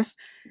progress.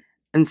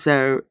 And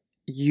so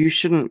you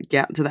shouldn't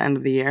get to the end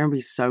of the year and be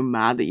so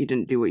mad that you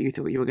didn't do what you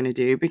thought you were going to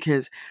do,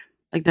 because,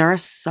 like, there are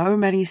so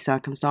many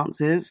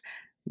circumstances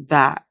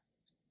that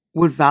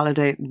would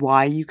validate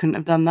why you couldn't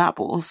have done that,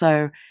 but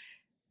also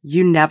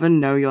you never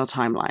know your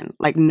timeline.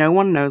 Like, no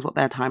one knows what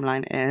their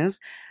timeline is.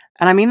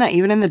 And I mean that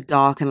even in the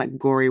dark and, like,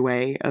 gory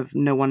way of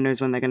no one knows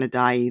when they're going to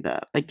die either.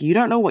 Like, you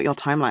don't know what your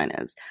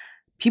timeline is.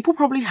 People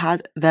probably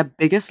had their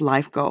biggest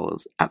life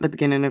goals at the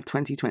beginning of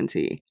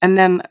 2020. And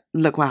then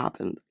look what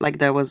happened. Like,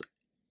 there was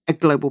a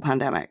global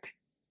pandemic.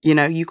 You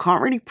know, you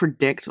can't really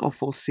predict or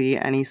foresee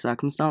any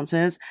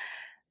circumstances.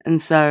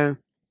 And so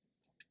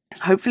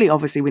hopefully,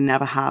 obviously, we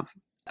never have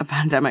a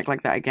pandemic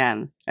like that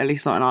again, at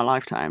least not in our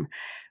lifetime.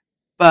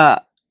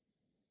 But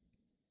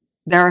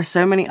there are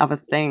so many other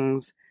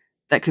things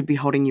that could be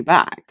holding you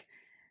back.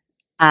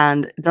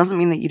 And it doesn't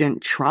mean that you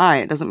didn't try.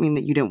 It doesn't mean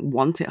that you didn't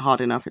want it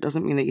hard enough. It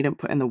doesn't mean that you didn't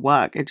put in the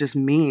work. It just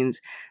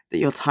means that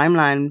your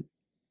timeline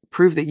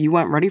proved that you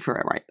weren't ready for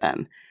it right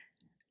then.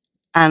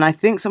 And I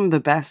think some of the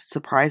best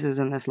surprises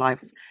in this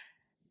life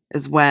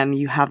is when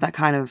you have that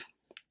kind of,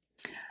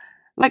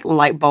 like,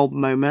 light bulb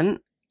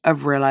moment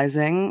of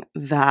realizing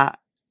that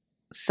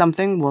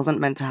something wasn't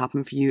meant to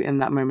happen for you in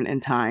that moment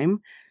in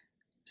time.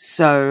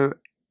 So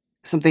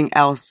something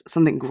else,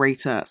 something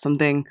greater,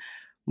 something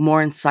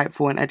more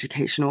insightful and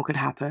educational could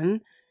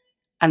happen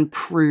and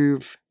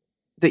prove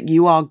that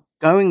you are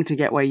going to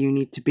get where you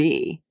need to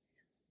be.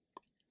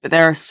 But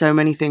there are so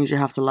many things you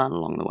have to learn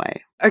along the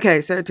way.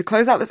 Okay, so to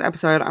close out this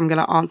episode, I'm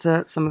going to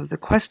answer some of the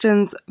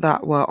questions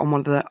that were on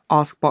one of the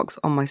Ask Box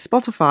on my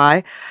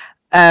Spotify.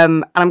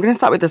 And I'm going to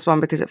start with this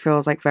one because it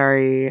feels, like,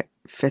 very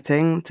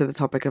fitting to the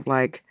topic of,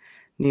 like,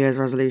 New Year's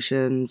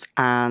resolutions,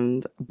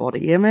 and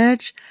body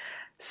image.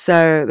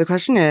 So the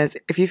question is,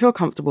 if you feel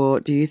comfortable,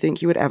 do you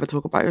think you would ever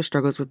talk about your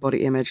struggles with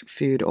body image,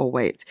 food, or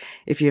weight,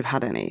 if you've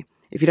had any?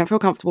 If you don't feel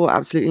comfortable,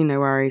 absolutely no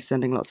worries,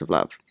 sending lots of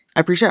love. I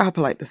appreciate how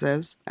polite this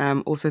is.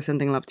 Also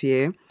sending love to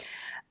you.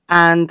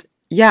 And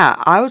yeah,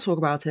 I will talk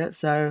about it.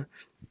 So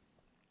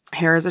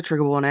here is a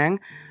trigger warning.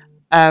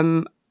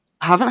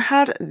 Haven't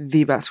had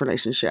the best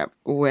relationship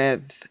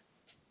with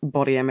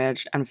body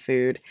image and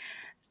food.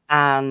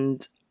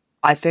 And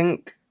I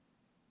think,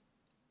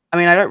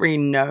 I don't really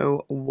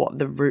know what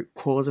the root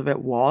cause of it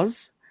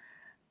was,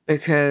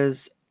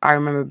 because I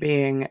remember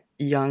being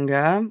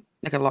younger,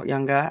 like a lot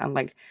younger, and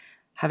like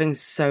having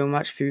so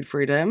much food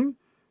freedom.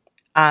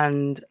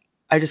 And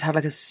I just had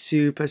like a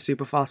super,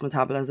 super fast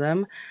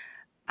metabolism,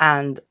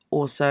 and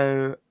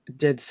also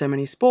did so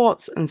many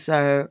sports. And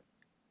so,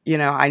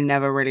 I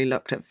never really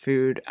looked at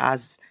food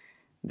as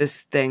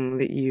this thing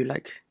that you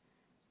like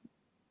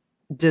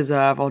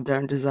deserve or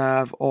don't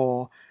deserve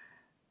or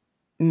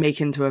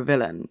make into a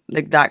villain.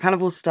 Like that kind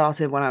of all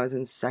started when I was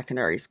in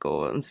secondary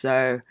school. And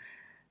so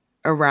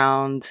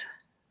around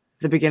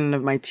the beginning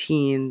of my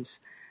teens,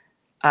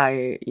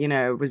 I,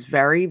 was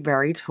very,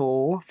 very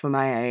tall for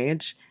my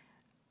age.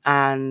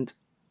 And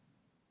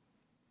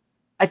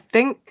I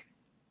think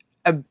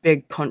a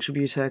big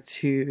contributor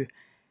to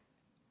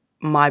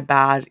my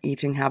bad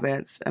eating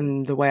habits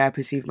and the way I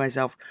perceived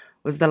myself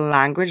was the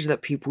language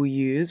that people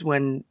use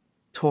when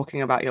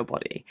talking about your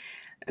body.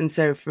 And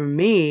so for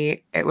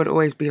me, it would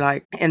always be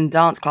like in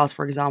dance class,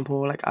 for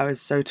example, like I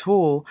was so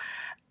tall.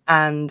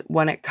 And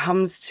when it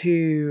comes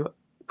to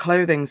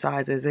clothing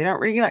sizes, they don't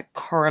really like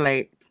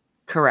correlate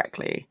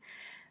correctly.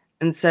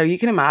 And so you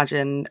can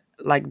imagine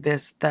like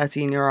this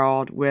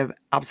 13-year-old with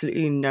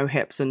absolutely no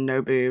hips and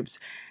no boobs,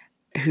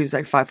 who's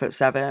like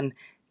 5'7",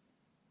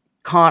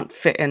 can't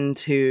fit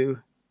into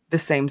the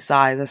same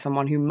size as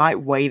someone who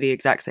might weigh the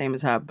exact same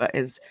as her, but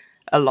is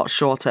a lot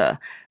shorter,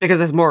 because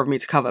there's more of me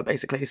to cover,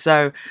 basically.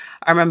 So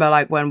I remember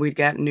like when we'd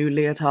get new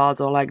leotards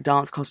or like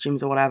dance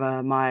costumes or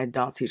whatever, my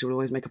dance teacher would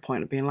always make a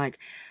point of being like,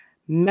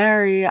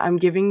 Mary, I'm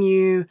giving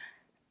you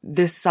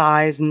this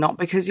size not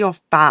because you're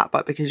fat,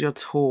 but because you're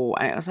tall.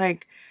 And it was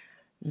like,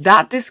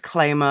 that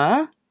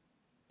disclaimer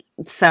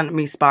sent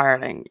me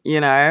spiraling,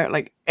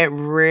 like it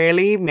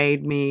really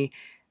made me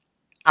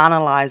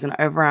analyze and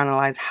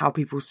overanalyze how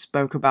people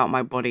spoke about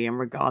my body in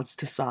regards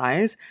to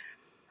size.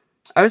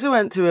 I also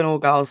went to an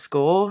all-girls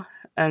school,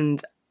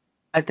 and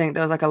I think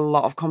there was like a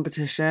lot of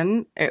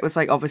competition. It was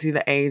like obviously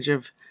the age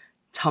of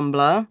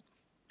Tumblr,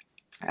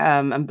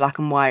 and black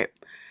and white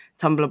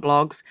Tumblr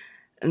blogs.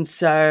 And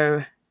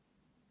so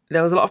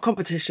there was a lot of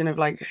competition of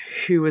like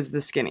who was the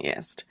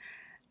skinniest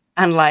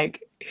and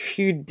like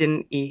who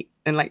didn't eat.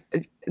 And like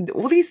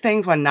all these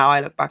things where now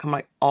I look back, I'm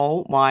like,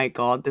 oh my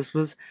God, this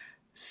was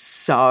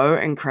so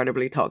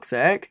incredibly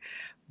toxic.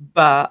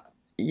 But,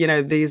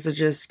 these are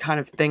just kind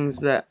of things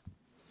that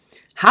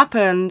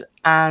happened.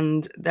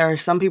 And there are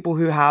some people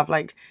who have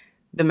like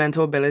the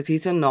mental ability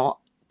to not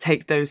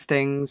take those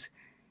things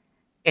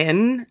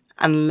in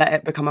and let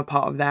it become a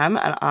part of them.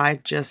 And I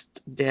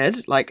just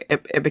did. Like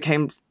it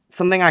became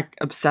something I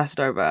obsessed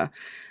over.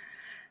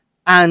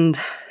 And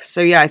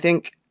so, yeah, I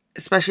think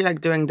especially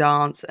like doing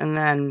dance and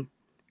then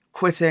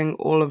quitting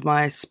all of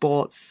my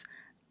sports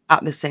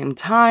at the same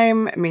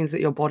time, it means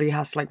that your body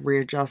has to like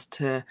readjust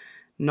to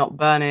not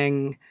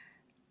burning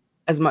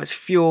as much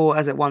fuel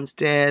as it once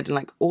did. And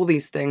like all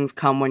these things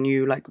come when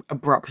you like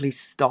abruptly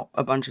stop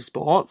a bunch of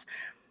sports.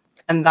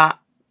 And that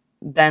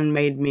then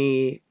made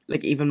me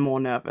like even more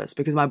nervous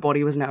because my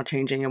body was now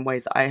changing in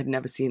ways that I had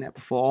never seen it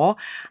before.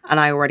 And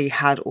I already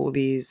had all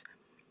these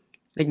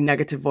like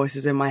negative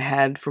voices in my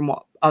head from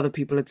what other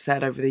people had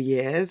said over the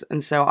years.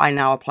 And so I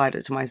now applied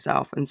it to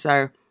myself. And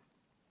so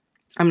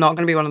I'm not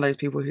going to be one of those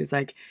people who's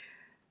like,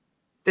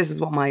 this is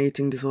what my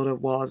eating disorder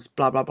was,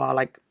 blah, blah, blah.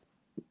 Like,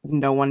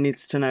 no one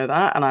needs to know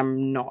that. And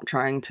I'm not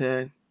trying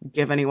to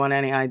give anyone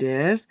any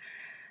ideas.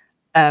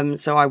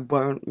 So I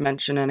won't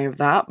mention any of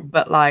that.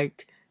 But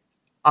like,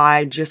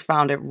 I just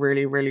found it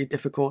really, really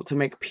difficult to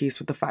make peace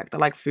with the fact that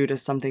like food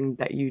is something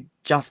that you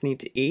just need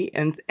to eat.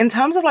 And in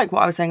terms of like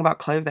what I was saying about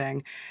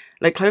clothing,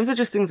 like clothes are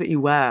just things that you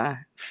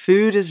wear.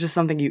 Food is just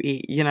something you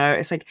eat,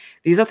 It's like,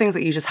 these are things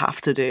that you just have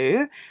to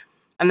do.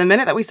 And the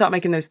minute that we start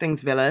making those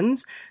things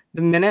villains,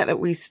 the minute that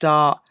we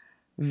start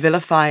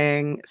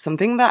vilifying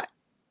something that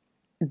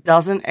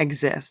doesn't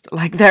exist,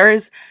 like there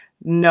is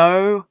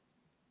no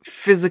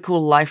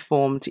physical life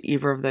form to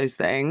either of those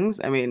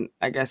things. I mean,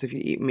 I guess if you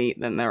eat meat,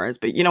 then there is,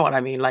 but you know what I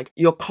mean? Like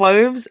your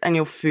clothes and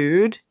your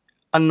food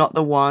are not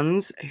the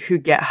ones who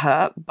get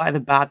hurt by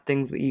the bad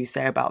things that you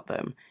say about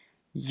them.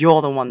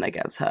 You're the one that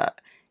gets hurt.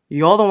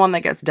 You're the one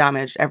that gets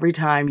damaged every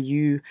time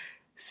you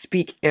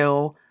speak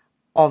ill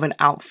of an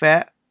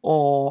outfit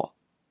or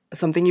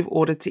something you've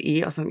ordered to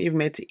eat or something you've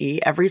made to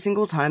eat. Every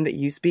single time that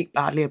you speak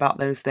badly about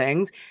those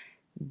things,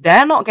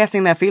 they're not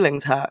getting their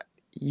feelings hurt.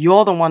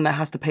 You're the one that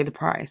has to pay the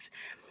price.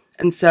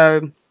 And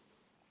so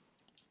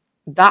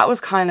that was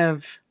kind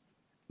of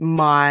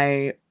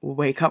my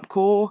wake-up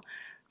call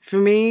for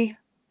me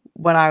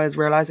when I was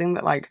realizing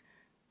that like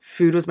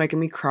food was making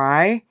me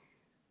cry,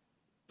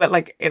 but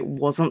like it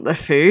wasn't the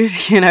food,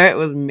 it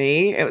was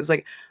me. It was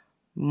like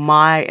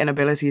my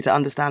inability to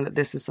understand that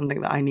this is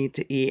something that I need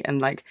to eat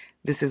and like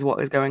this is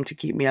what is going to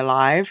keep me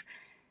alive.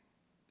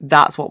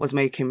 That's what was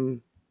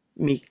making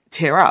me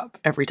tear up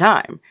every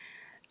time.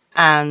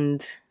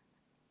 And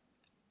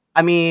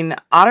I mean,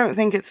 I don't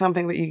think it's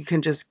something that you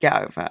can just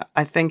get over.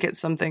 I think it's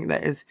something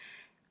that is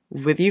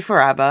with you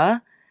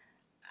forever,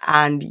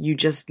 and you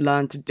just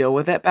learn to deal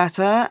with it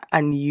better,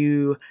 and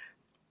you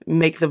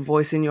make the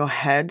voice in your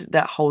head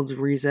that holds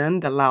reason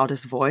the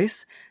loudest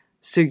voice,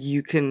 so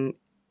you can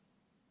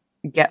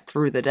get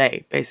through the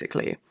day,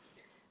 basically.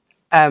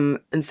 And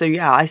so,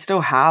 yeah, I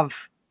still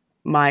have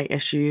my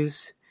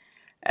issues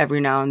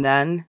every now and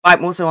then.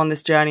 I'm also on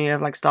this journey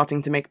of like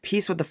starting to make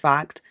peace with the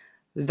fact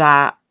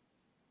that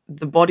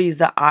the bodies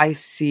that I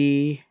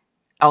see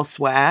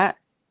elsewhere,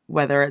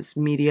 whether it's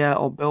media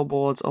or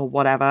billboards or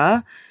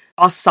whatever,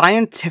 are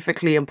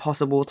scientifically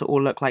impossible to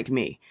all look like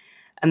me.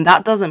 And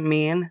that doesn't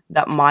mean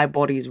that my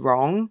body's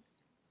wrong.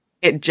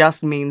 It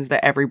just means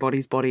that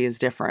everybody's body is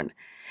different.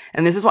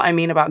 And this is what I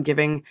mean about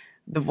giving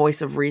the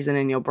voice of reason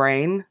in your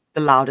brain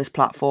the loudest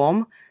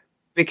platform,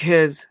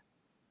 because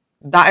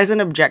that is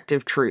an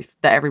objective truth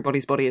that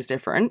everybody's body is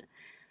different.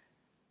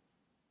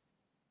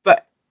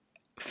 But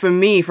for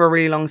me, for a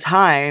really long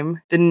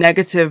time, the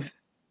negative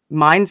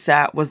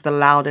mindset was the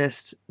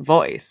loudest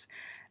voice.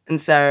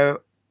 And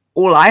so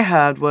all I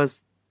heard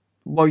was,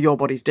 well, your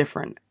body's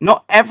different.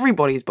 Not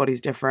everybody's body's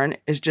different.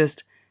 It's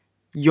just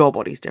your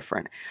body's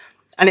different.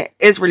 And it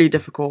is really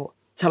difficult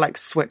to like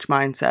switch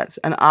mindsets.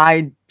 And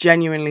I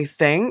genuinely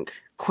think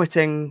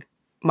quitting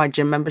my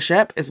gym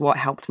membership is what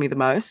helped me the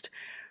most.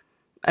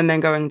 And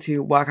then going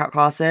to workout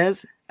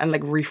classes and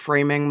like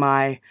reframing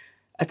my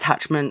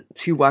attachment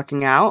to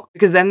working out,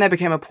 because then there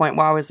became a point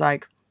where I was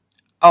like,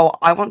 oh,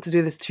 I want to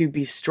do this to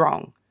be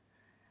strong.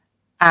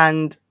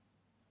 And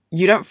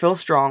you don't feel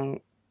strong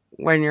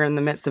when you're in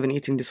the midst of an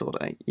eating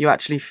disorder. You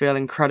actually feel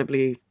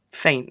incredibly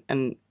faint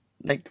and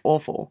like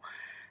awful.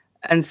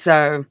 And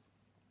so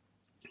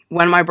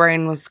when my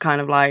brain was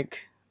kind of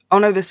like, oh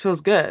no, this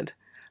feels good,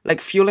 like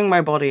fueling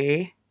my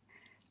body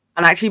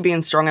and actually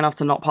being strong enough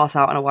to not pass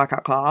out in a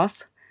workout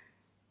class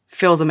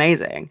feels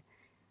amazing.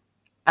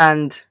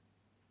 And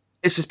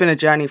it's just been a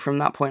journey from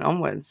that point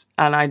onwards.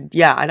 And I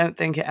don't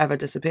think it ever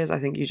disappears. I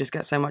think you just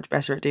get so much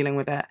better at dealing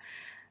with it.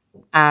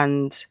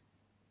 And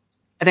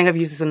I think I've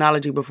used this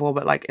analogy before,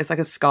 but like, it's like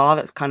a scar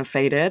that's kind of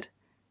faded,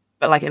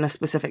 but like in a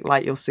specific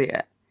light, you'll see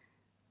it.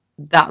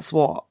 That's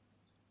what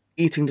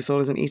eating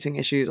disorders and eating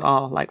issues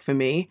are like for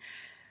me.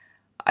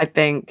 I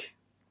think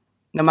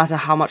no matter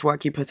how much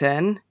work you put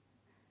in,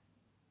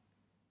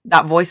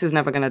 that voice is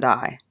never going to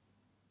die.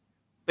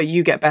 But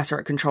you get better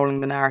at controlling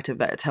the narrative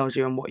that it tells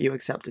you and what you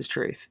accept as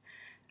truth.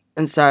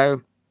 And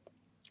so,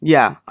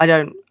 yeah, I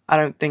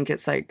don't think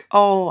it's like,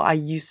 oh, I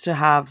used to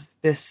have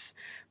this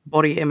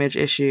body image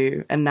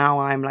issue and now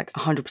I'm like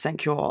 100%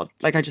 cured.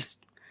 Like,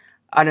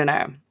 I don't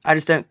know. I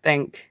just don't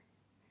think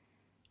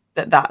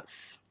that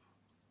that's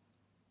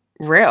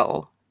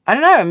real. I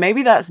don't know.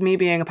 Maybe that's me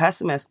being a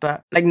pessimist,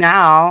 but like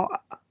now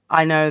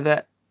I know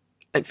that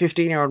like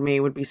 15-year-old me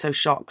would be so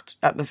shocked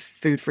at the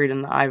food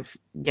freedom that I've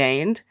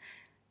gained.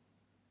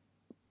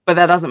 But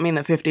that doesn't mean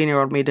that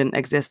 15-year-old me didn't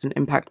exist and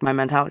impact my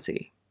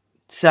mentality.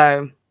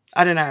 So,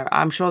 I don't know.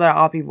 I'm sure there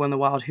are people in the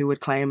world who would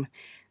claim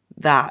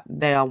that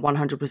they are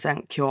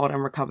 100% cured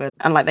and recovered.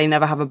 And like they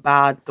never have a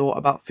bad thought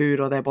about food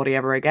or their body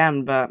ever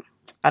again. But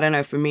I don't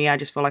know. For me, I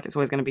just feel like it's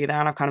always going to be there.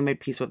 And I've kind of made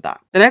peace with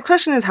that. The next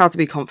question is how to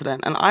be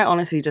confident. And I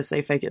honestly just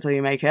say fake it till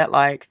you make it.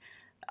 Like,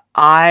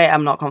 I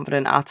am not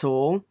confident at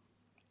all.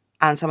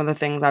 And some of the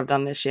things I've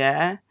done this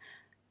year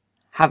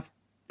have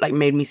like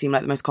made me seem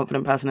like the most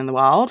confident person in the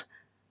world.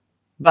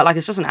 But like,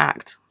 it's just an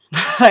act.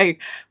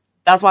 Like,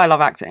 that's why I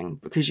love acting,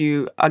 because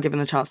you are given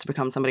the chance to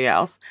become somebody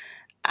else.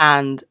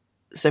 And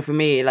so for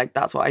me, like,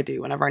 that's what I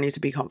do. Whenever I need to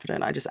be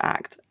confident, I just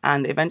act.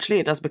 And eventually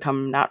it does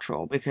become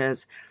natural,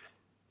 because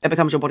it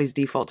becomes your body's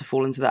default to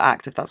fall into the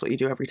act if that's what you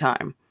do every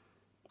time.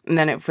 And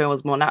then it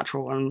feels more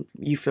natural and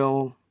you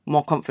feel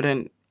more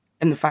confident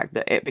in the fact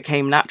that it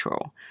became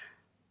natural.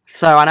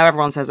 So I know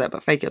everyone says it,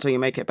 but fake it till you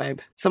make it, babe.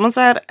 Someone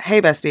said,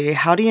 hey bestie,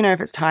 how do you know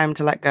if it's time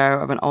to let go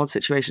of an old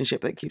situationship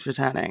that keeps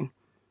returning?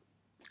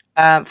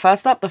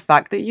 First up, the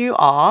fact that you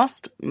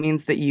asked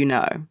means that you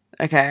know,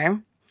 okay?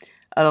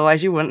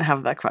 Otherwise, you wouldn't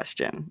have that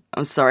question.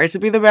 I'm sorry to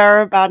be the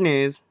bearer of bad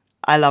news.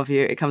 I love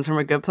you. It comes from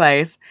a good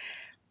place.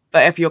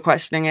 But if you're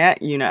questioning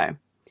it, you know.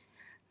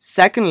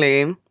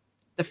 Secondly,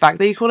 the fact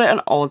that you call it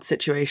an old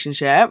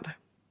situationship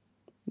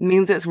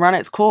means it's run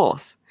its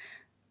course.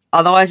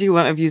 Otherwise, you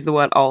wouldn't have used the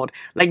word old.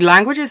 Like,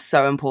 language is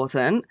so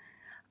important.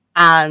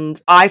 And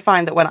I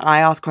find that when I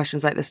ask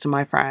questions like this to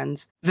my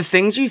friends, the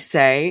things you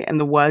say and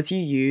the words you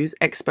use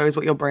expose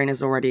what your brain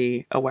is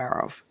already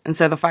aware of. And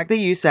so the fact that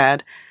you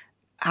said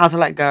how to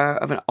let go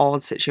of an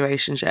old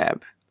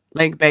situationship,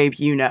 like, babe,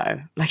 you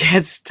know, like,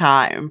 it's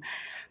time.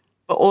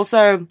 But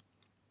also,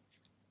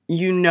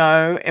 you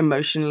know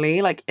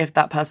emotionally, like, if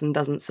that person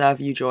doesn't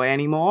serve you joy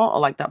anymore, or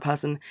like that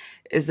person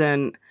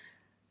isn't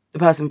the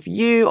person for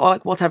you, or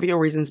like whatever your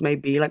reasons may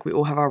be. Like, we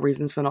all have our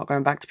reasons for not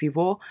going back to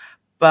people.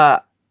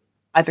 But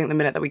I think the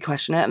minute that we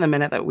question it and the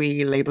minute that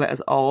we label it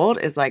as old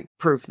is like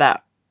proof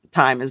that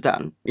time is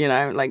done, you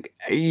know, like,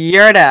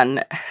 you're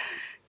done.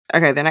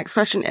 Okay, the next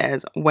question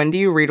is, when do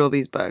you read all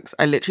these books?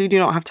 I literally do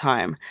not have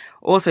time.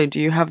 Also, do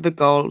you have the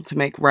goal to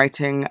make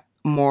writing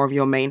more of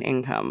your main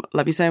income?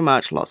 Love you so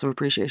much. Lots of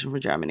appreciation for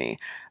Germany.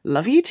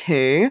 Love you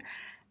too.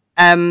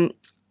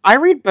 I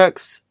read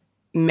books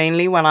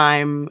mainly when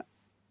I'm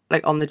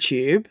like on the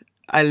tube.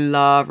 I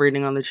love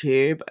reading on the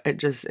tube. It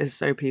just is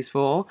so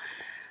peaceful.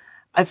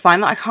 I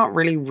find that I can't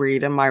really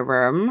read in my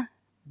room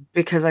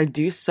because I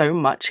do so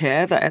much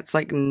here that it's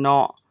like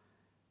not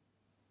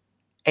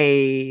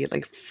a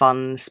like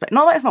fun space.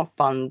 Not that it's not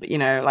fun, but you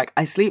know, like,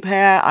 I sleep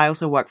here. I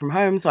also work from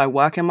home, so I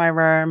work in my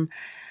room.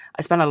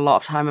 I spend a lot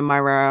of time in my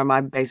room.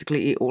 I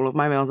basically eat all of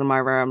my meals in my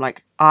room.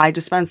 Like, I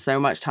just spend so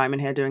much time in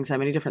here doing so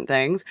many different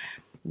things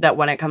that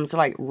when it comes to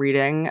like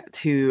reading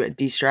to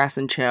de-stress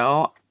and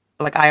chill,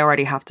 like, I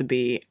already have to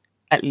be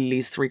at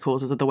least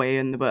 3/4 of the way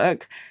in the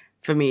book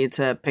for me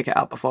to pick it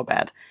up before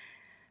bed.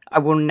 I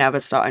will never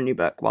start a new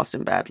book whilst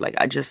in bed. Like,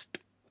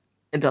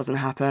 it doesn't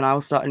happen. I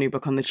will start a new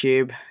book on the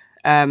tube.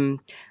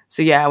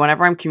 So yeah,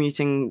 whenever I'm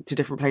commuting to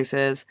different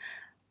places,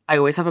 I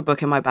always have a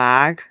book in my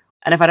bag.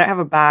 And if I don't have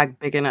a bag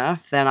big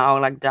enough, then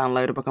I'll like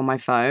download a book on my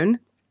phone,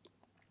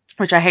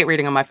 which I hate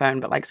reading on my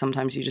phone, but like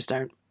sometimes you just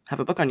don't have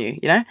a book on you,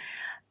 you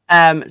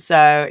know?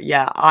 So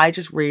yeah, I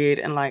just read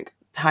in like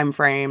time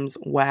frames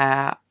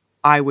where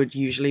I would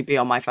usually be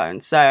on my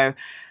phone. So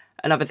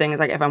another thing is,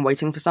 like, if I'm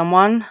waiting for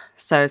someone,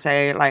 so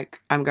say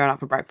like I'm going out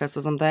for breakfast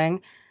or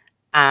something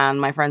and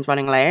my friend's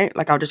running late,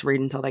 like, I'll just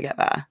read until they get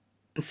there.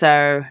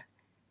 So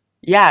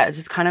yeah, it's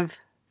just kind of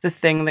the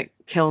thing that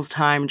kills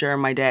time during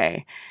my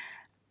day.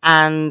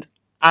 And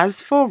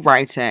as for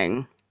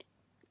writing,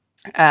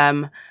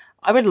 I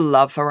would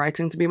love for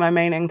writing to be my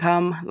main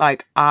income.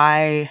 Like,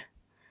 I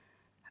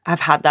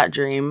have had that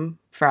dream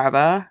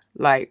forever.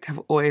 Like,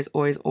 I've always,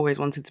 always, always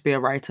wanted to be a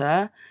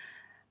writer.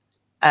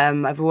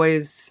 I've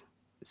always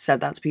said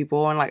that to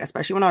people, and like,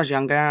 especially when I was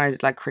younger and I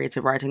did like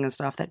creative writing and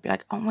stuff, they'd be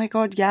like, oh my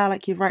god, yeah,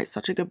 like, you write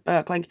such a good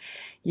book, like,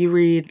 you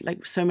read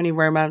like so many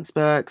romance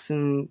books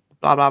and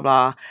blah blah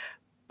blah.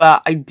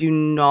 But I do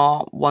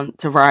not want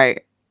to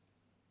write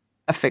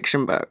a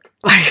fiction book.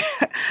 Like,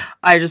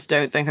 I just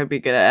don't think I'd be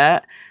good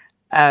at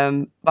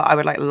it. But I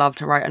would like love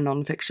to write a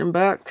non-fiction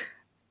book.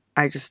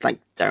 I just like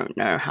don't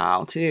know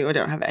how to. I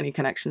don't have any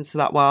connections to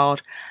that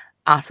world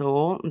at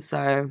all. And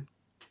so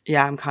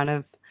yeah, I'm kind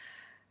of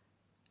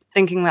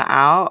thinking that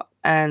out.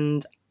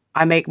 And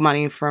I make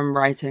money from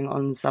writing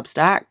on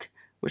Substack,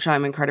 which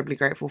I'm incredibly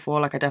grateful for.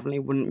 Like, I definitely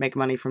wouldn't make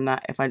money from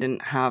that if I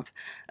didn't have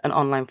an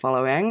online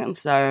following. And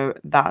so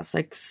that's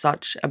like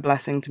such a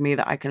blessing to me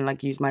that I can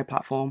like use my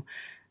platform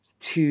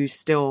to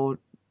still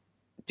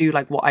do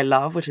like what I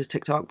love, which is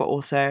TikTok, but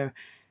also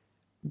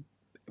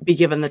be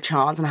given the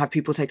chance and have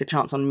people take a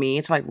chance on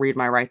me to like read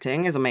my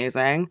writing is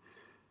amazing.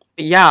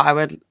 But yeah, I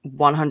would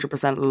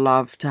 100%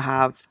 love to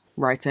have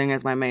writing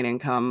as my main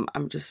income.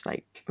 I'm just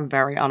like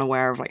very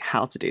unaware of like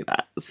how to do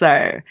that.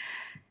 So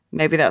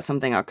maybe that's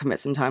something I'll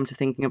commit some time to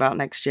thinking about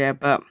next year,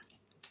 but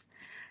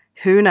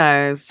who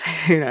knows?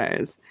 Who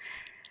knows?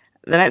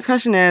 The next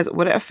question is,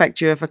 would it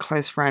affect you if a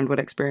close friend would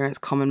experience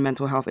common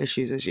mental health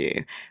issues as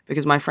you?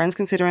 Because my friend's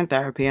considering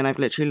therapy and I've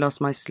literally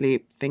lost my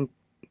sleep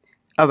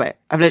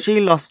I've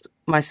literally lost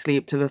my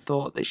sleep to the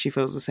thought that she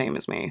feels the same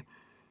as me.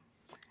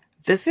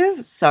 This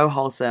is so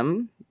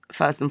wholesome,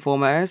 first and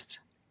foremost,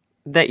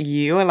 that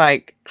you are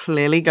like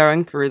clearly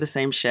going through the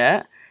same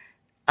shit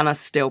and are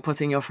still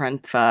putting your friend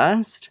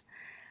first.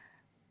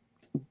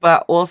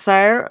 But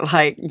also,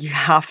 like, you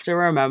have to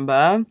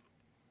remember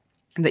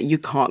that you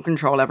can't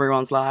control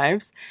everyone's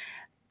lives.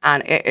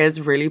 And it is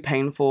really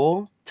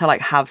painful to like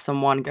have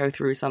someone go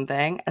through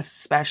something,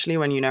 especially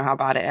when you know how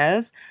bad it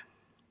is.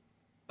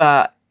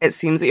 But it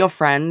seems that your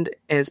friend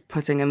is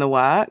putting in the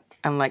work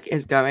and like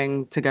is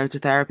going to go to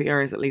therapy,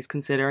 or is at least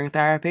considering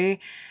therapy.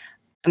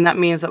 And that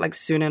means that like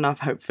soon enough,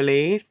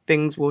 hopefully,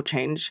 things will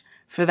change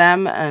for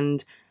them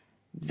and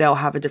they'll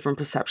have a different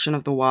perception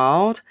of the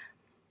world.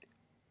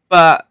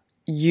 But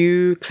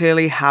you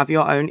clearly have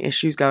your own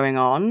issues going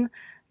on.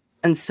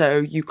 And so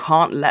you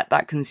can't let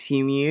that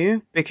consume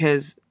you,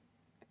 because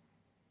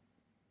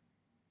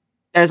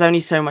there's only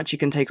so much you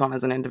can take on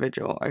as an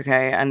individual,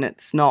 okay? And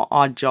it's not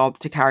our job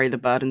to carry the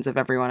burdens of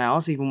everyone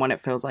else, even when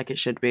it feels like it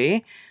should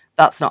be.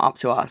 That's not up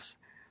to us.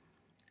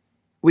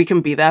 We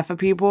can be there for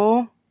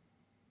people,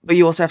 but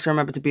you also have to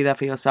remember to be there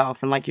for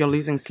yourself. And like, you're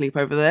losing sleep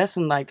over this,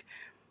 and like,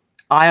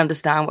 I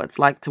understand what it's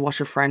like to watch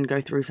a friend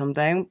go through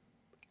something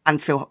and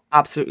feel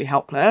absolutely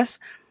helpless.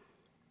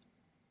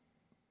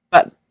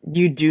 But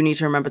you do need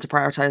to remember to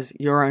prioritize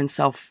your own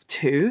self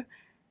too,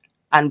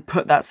 and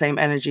put that same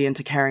energy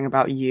into caring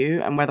about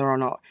you and whether or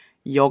not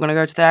you're going to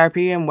go to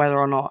therapy and whether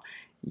or not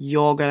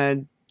you're going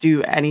to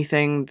do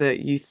anything that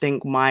you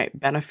think might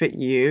benefit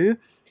you,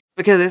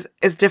 because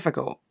it's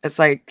difficult. It's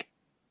like,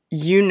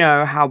 you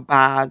know how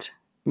bad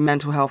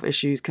mental health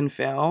issues can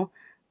feel.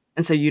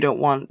 And so you don't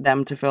want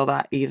them to feel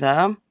that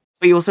either.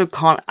 But you also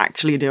can't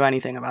actually do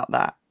anything about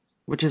that,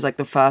 which is like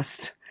the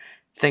first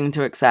thing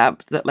to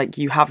accept, that like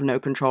you have no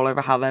control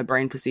over how their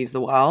brain perceives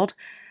the world.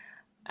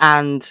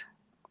 And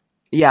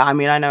yeah, I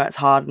mean, I know it's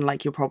hard and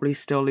like you'll probably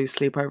still lose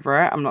sleep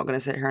over it. I'm not going to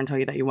sit here and tell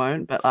you that you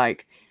won't, but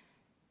like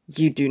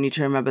you do need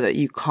to remember that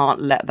you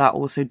can't let that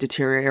also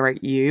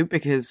deteriorate you,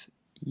 because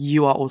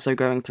you are also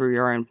going through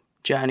your own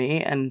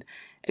journey and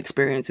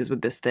experiences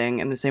with this thing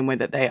in the same way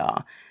that they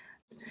are.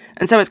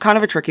 And so it's kind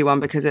of a tricky one,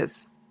 because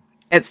it's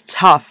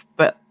tough,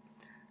 but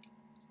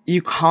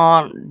you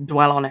can't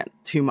dwell on it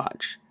too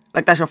much.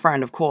 Like, that's your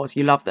friend, of course,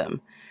 you love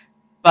them,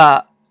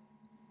 but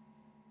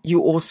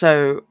you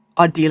also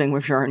are dealing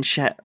with your own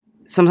shit.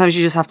 Sometimes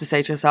you just have to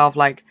say to yourself,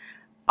 like,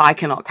 I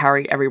cannot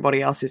carry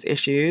everybody else's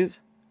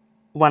issues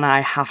when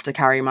I have to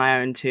carry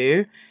my own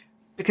too,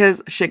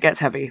 because shit gets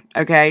heavy,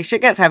 okay?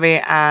 Shit gets heavy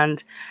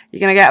and you're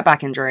going to get a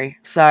back injury.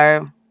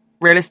 So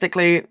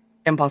realistically,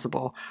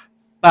 impossible.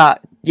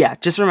 But yeah,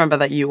 just remember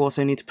that you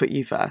also need to put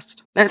you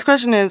first. Next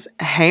question is,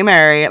 hey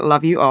Mary,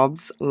 love you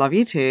obs, love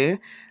you too.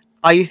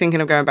 Are you thinking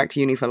of going back to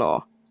uni for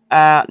law?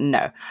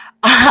 No.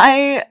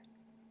 I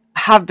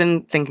have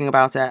been thinking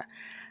about it,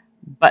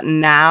 but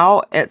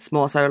now it's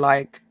more so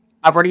like,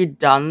 I've already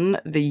done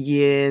the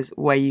years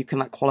where you can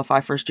like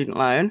qualify for a student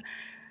loan.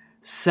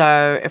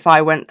 So if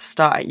I went to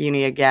start at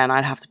uni again,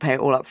 I'd have to pay it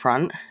all up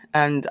front.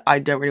 And I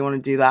don't really want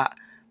to do that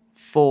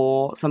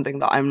for something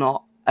that I'm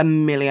not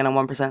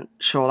 1,001%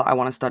 sure that I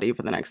want to study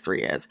for the next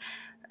 3 years.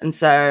 And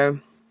so,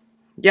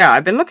 yeah,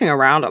 I've been looking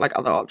around at like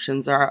other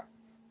options. There are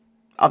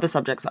other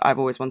subjects that I've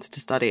always wanted to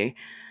study.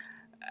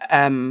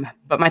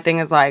 But my thing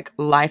is like,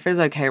 life is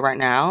okay right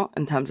now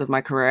in terms of my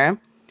career.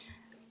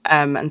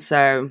 And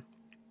so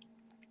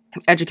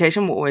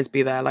education will always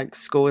be there. Like,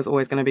 school is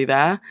always going to be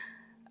there,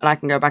 and I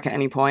can go back at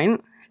any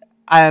point.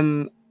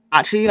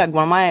 Actually, like,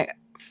 one of my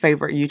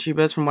favorite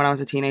YouTubers from when I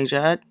was a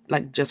teenager,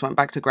 like, just went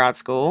back to grad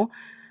school.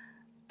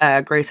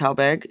 Grace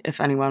Helbig,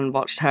 if anyone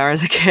watched her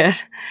as a kid.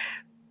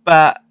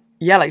 But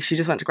yeah, like, she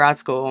just went to grad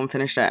school and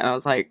finished it, and I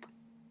was like,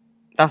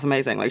 that's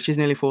amazing. Like, she's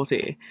nearly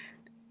 40.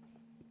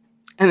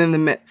 And in the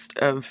midst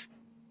of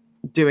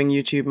doing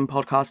YouTube and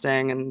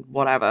podcasting and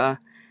whatever,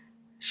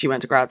 she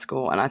went to grad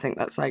school, and I think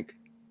that's like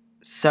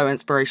so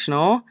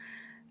inspirational.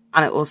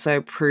 And it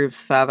also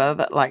proves further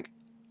that like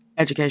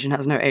education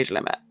has no age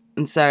limit.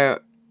 And so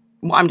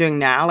what I'm doing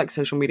now, like,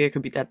 social media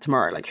could be dead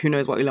tomorrow. Like, who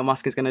knows what Elon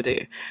Musk is going to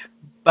do,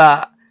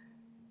 but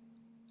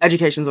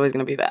education is always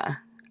going to be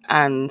there,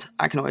 and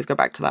I can always go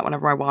back to that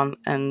whenever I want.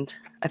 And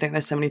I think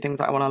there's so many things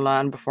that I want to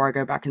learn before I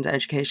go back into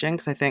education,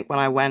 because I think when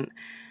I went,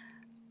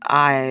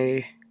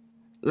 I'm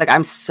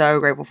so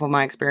grateful for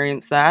my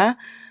experience there.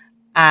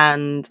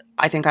 And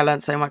I think I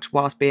learned so much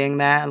whilst being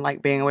there and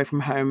like being away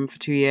from home for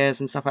 2 years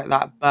and stuff like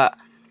that. But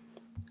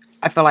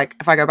I feel like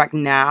if I go back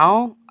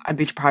now, I'd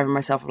be depriving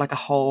myself of like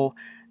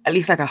at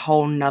least a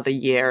whole nother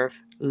year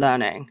of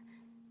learning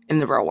in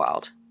the real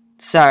world.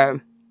 So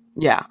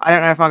yeah, I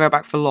don't know if I'll go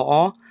back for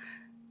law.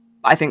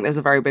 I think there's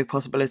a very big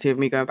possibility of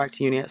me going back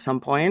to uni at some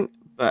point,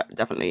 but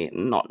definitely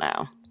not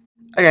now.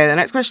 Okay, the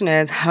next question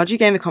is, how do you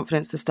gain the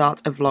confidence to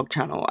start a vlog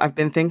channel? I've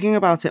been thinking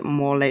about it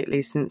more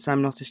lately since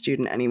I'm not a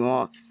student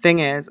anymore. Thing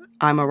is,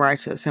 I'm a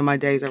writer, so my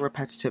days are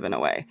repetitive in a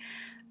way.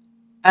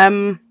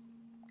 How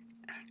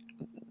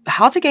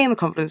to gain the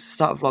confidence to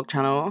start a vlog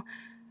channel?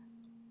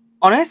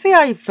 Honestly,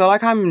 I feel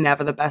like I'm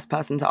never the best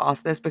person to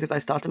ask this, because I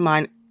started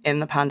mine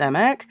in the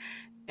pandemic,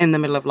 in the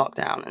middle of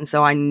lockdown. And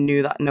so I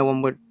knew that no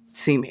one would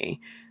see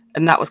me.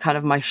 And that was kind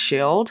of my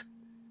shield.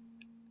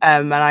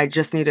 And I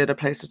just needed a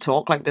place to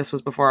talk. Like, this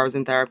was before I was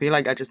in therapy.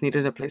 Like, I just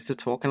needed a place to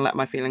talk and let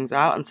my feelings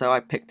out. And so I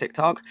picked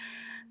TikTok.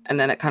 And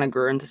then it kind of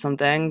grew into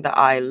something that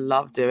I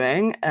love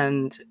doing.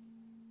 And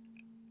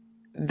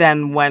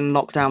then when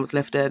lockdown was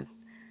lifted,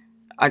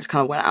 I just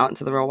kind of went out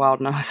into the real world,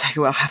 and I was like,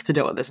 well, I have to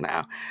deal with this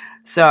now.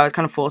 So I was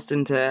kind of forced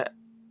into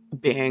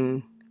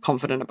being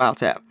confident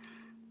about it.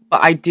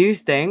 But I do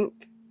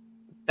think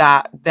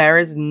that there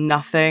is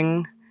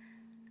nothing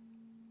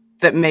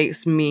that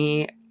makes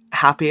me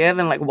happier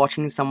than like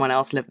watching someone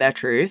else live their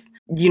truth.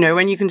 You know,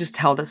 when you can just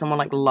tell that someone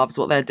like loves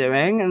what they're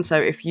doing. And so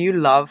if you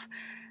love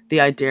the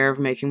idea of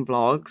making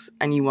vlogs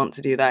and you want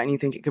to do that and you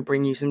think it could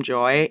bring you some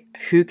joy,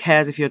 who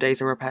cares if your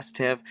days are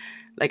repetitive?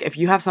 Like, if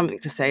you have something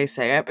to say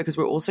it, because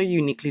we're also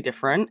uniquely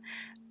different.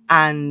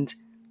 And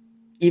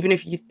even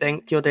if you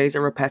think your days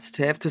are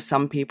repetitive, to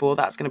some people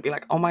that's going to be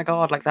like, oh my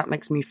God, like, that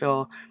makes me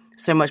feel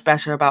so much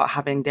better about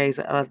having days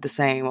that are the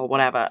same or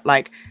whatever.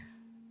 Like,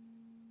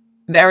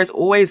 there is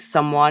always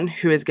someone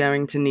who is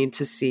going to need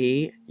to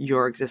see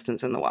your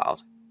existence in the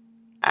world.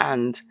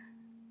 And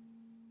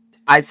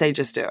I'd say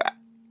just do it.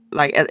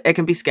 Like, it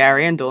can be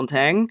scary and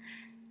daunting,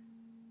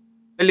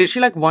 but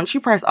literally, like, once you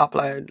press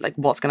upload, like,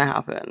 what's going to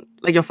happen?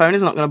 Like, your phone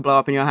is not going to blow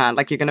up in your hand.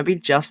 Like, you're going to be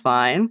just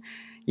fine.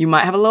 You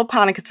might have a little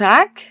panic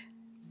attack,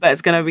 but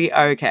it's going to be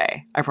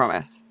okay. I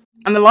promise.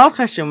 And the last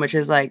question, which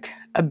is like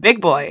a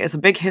big boy, it's a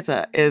big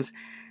hitter, is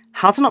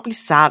how to not be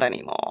sad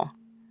anymore.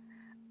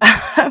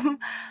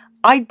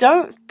 I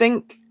don't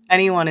think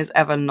anyone is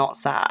ever not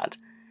sad.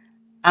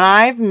 And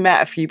I've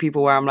met a few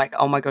people where I'm like,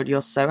 oh my God,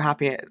 you're so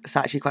happy. It's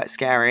actually quite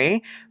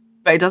scary.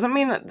 But it doesn't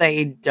mean that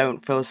they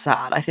don't feel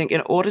sad. I think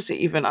in order to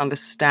even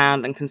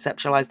understand and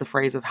conceptualize the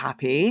phrase of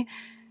happy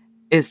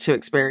is to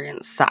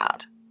experience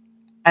sad.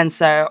 And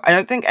so I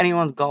don't think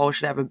anyone's goal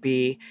should ever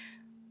be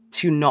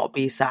to not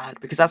be sad,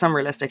 because that's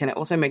unrealistic. And it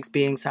also makes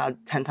being sad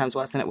 10 times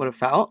worse than it would have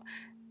felt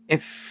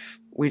if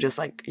we just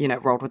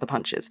rolled with the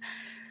punches.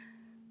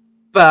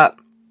 But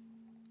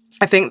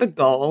I think the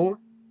goal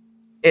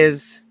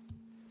is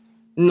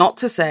not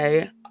to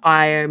say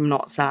I am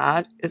not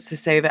sad. It's to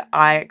say that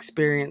I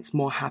experience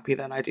more happy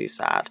than I do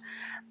sad.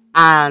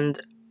 And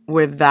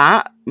with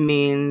that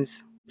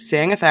means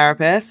seeing a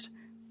therapist,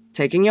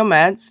 taking your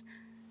meds,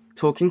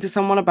 talking to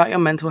someone about your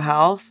mental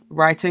health,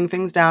 writing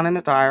things down in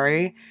a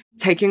diary,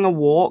 taking a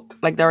walk.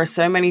 Like, there are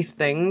so many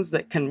things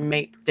that can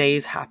make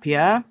days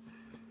happier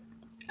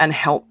and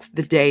help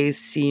the days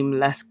seem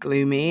less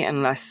gloomy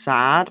and less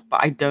sad.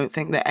 But I don't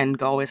think the end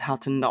goal is how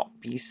to not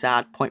be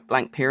sad, point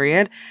blank,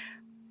 period.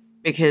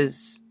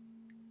 Because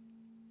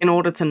in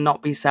order to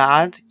not be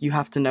sad, you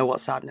have to know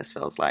what sadness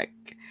feels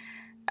like.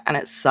 And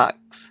it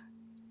sucks,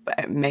 but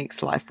it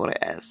makes life what it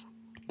is.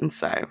 And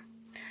so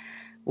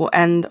we'll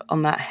end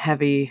on that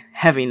heavy,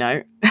 heavy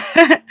note.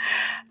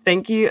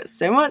 Thank you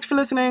so much for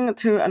listening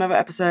to another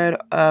episode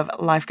of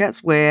Life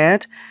Gets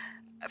Weird.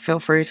 Feel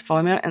free to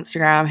follow me on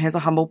Instagram. Here's a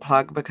humble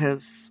plug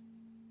because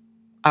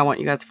I want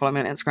you guys to follow me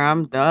on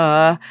Instagram.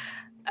 Duh.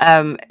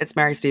 It's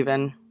Mary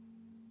Stephen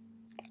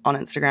on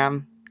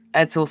Instagram.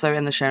 It's also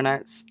in the show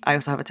notes. I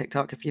also have a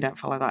TikTok if you don't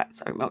follow that.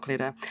 It's Oat Milk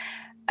Leader.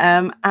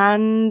 And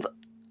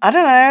I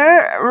don't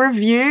know,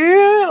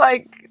 review,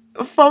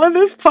 follow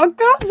this podcast.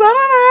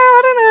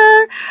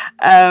 I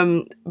don't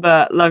know.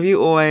 But love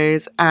you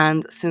always.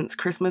 And since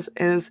Christmas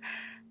is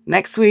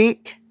next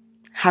week,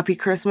 happy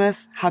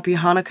Christmas, happy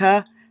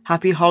Hanukkah,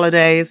 happy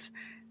holidays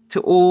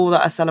to all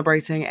that are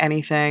celebrating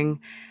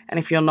anything. And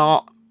if you're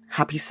not,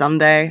 happy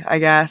Sunday, I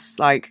guess.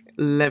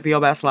 Live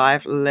your best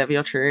life, live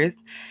your truth.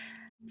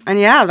 And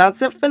yeah,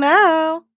 that's it for now.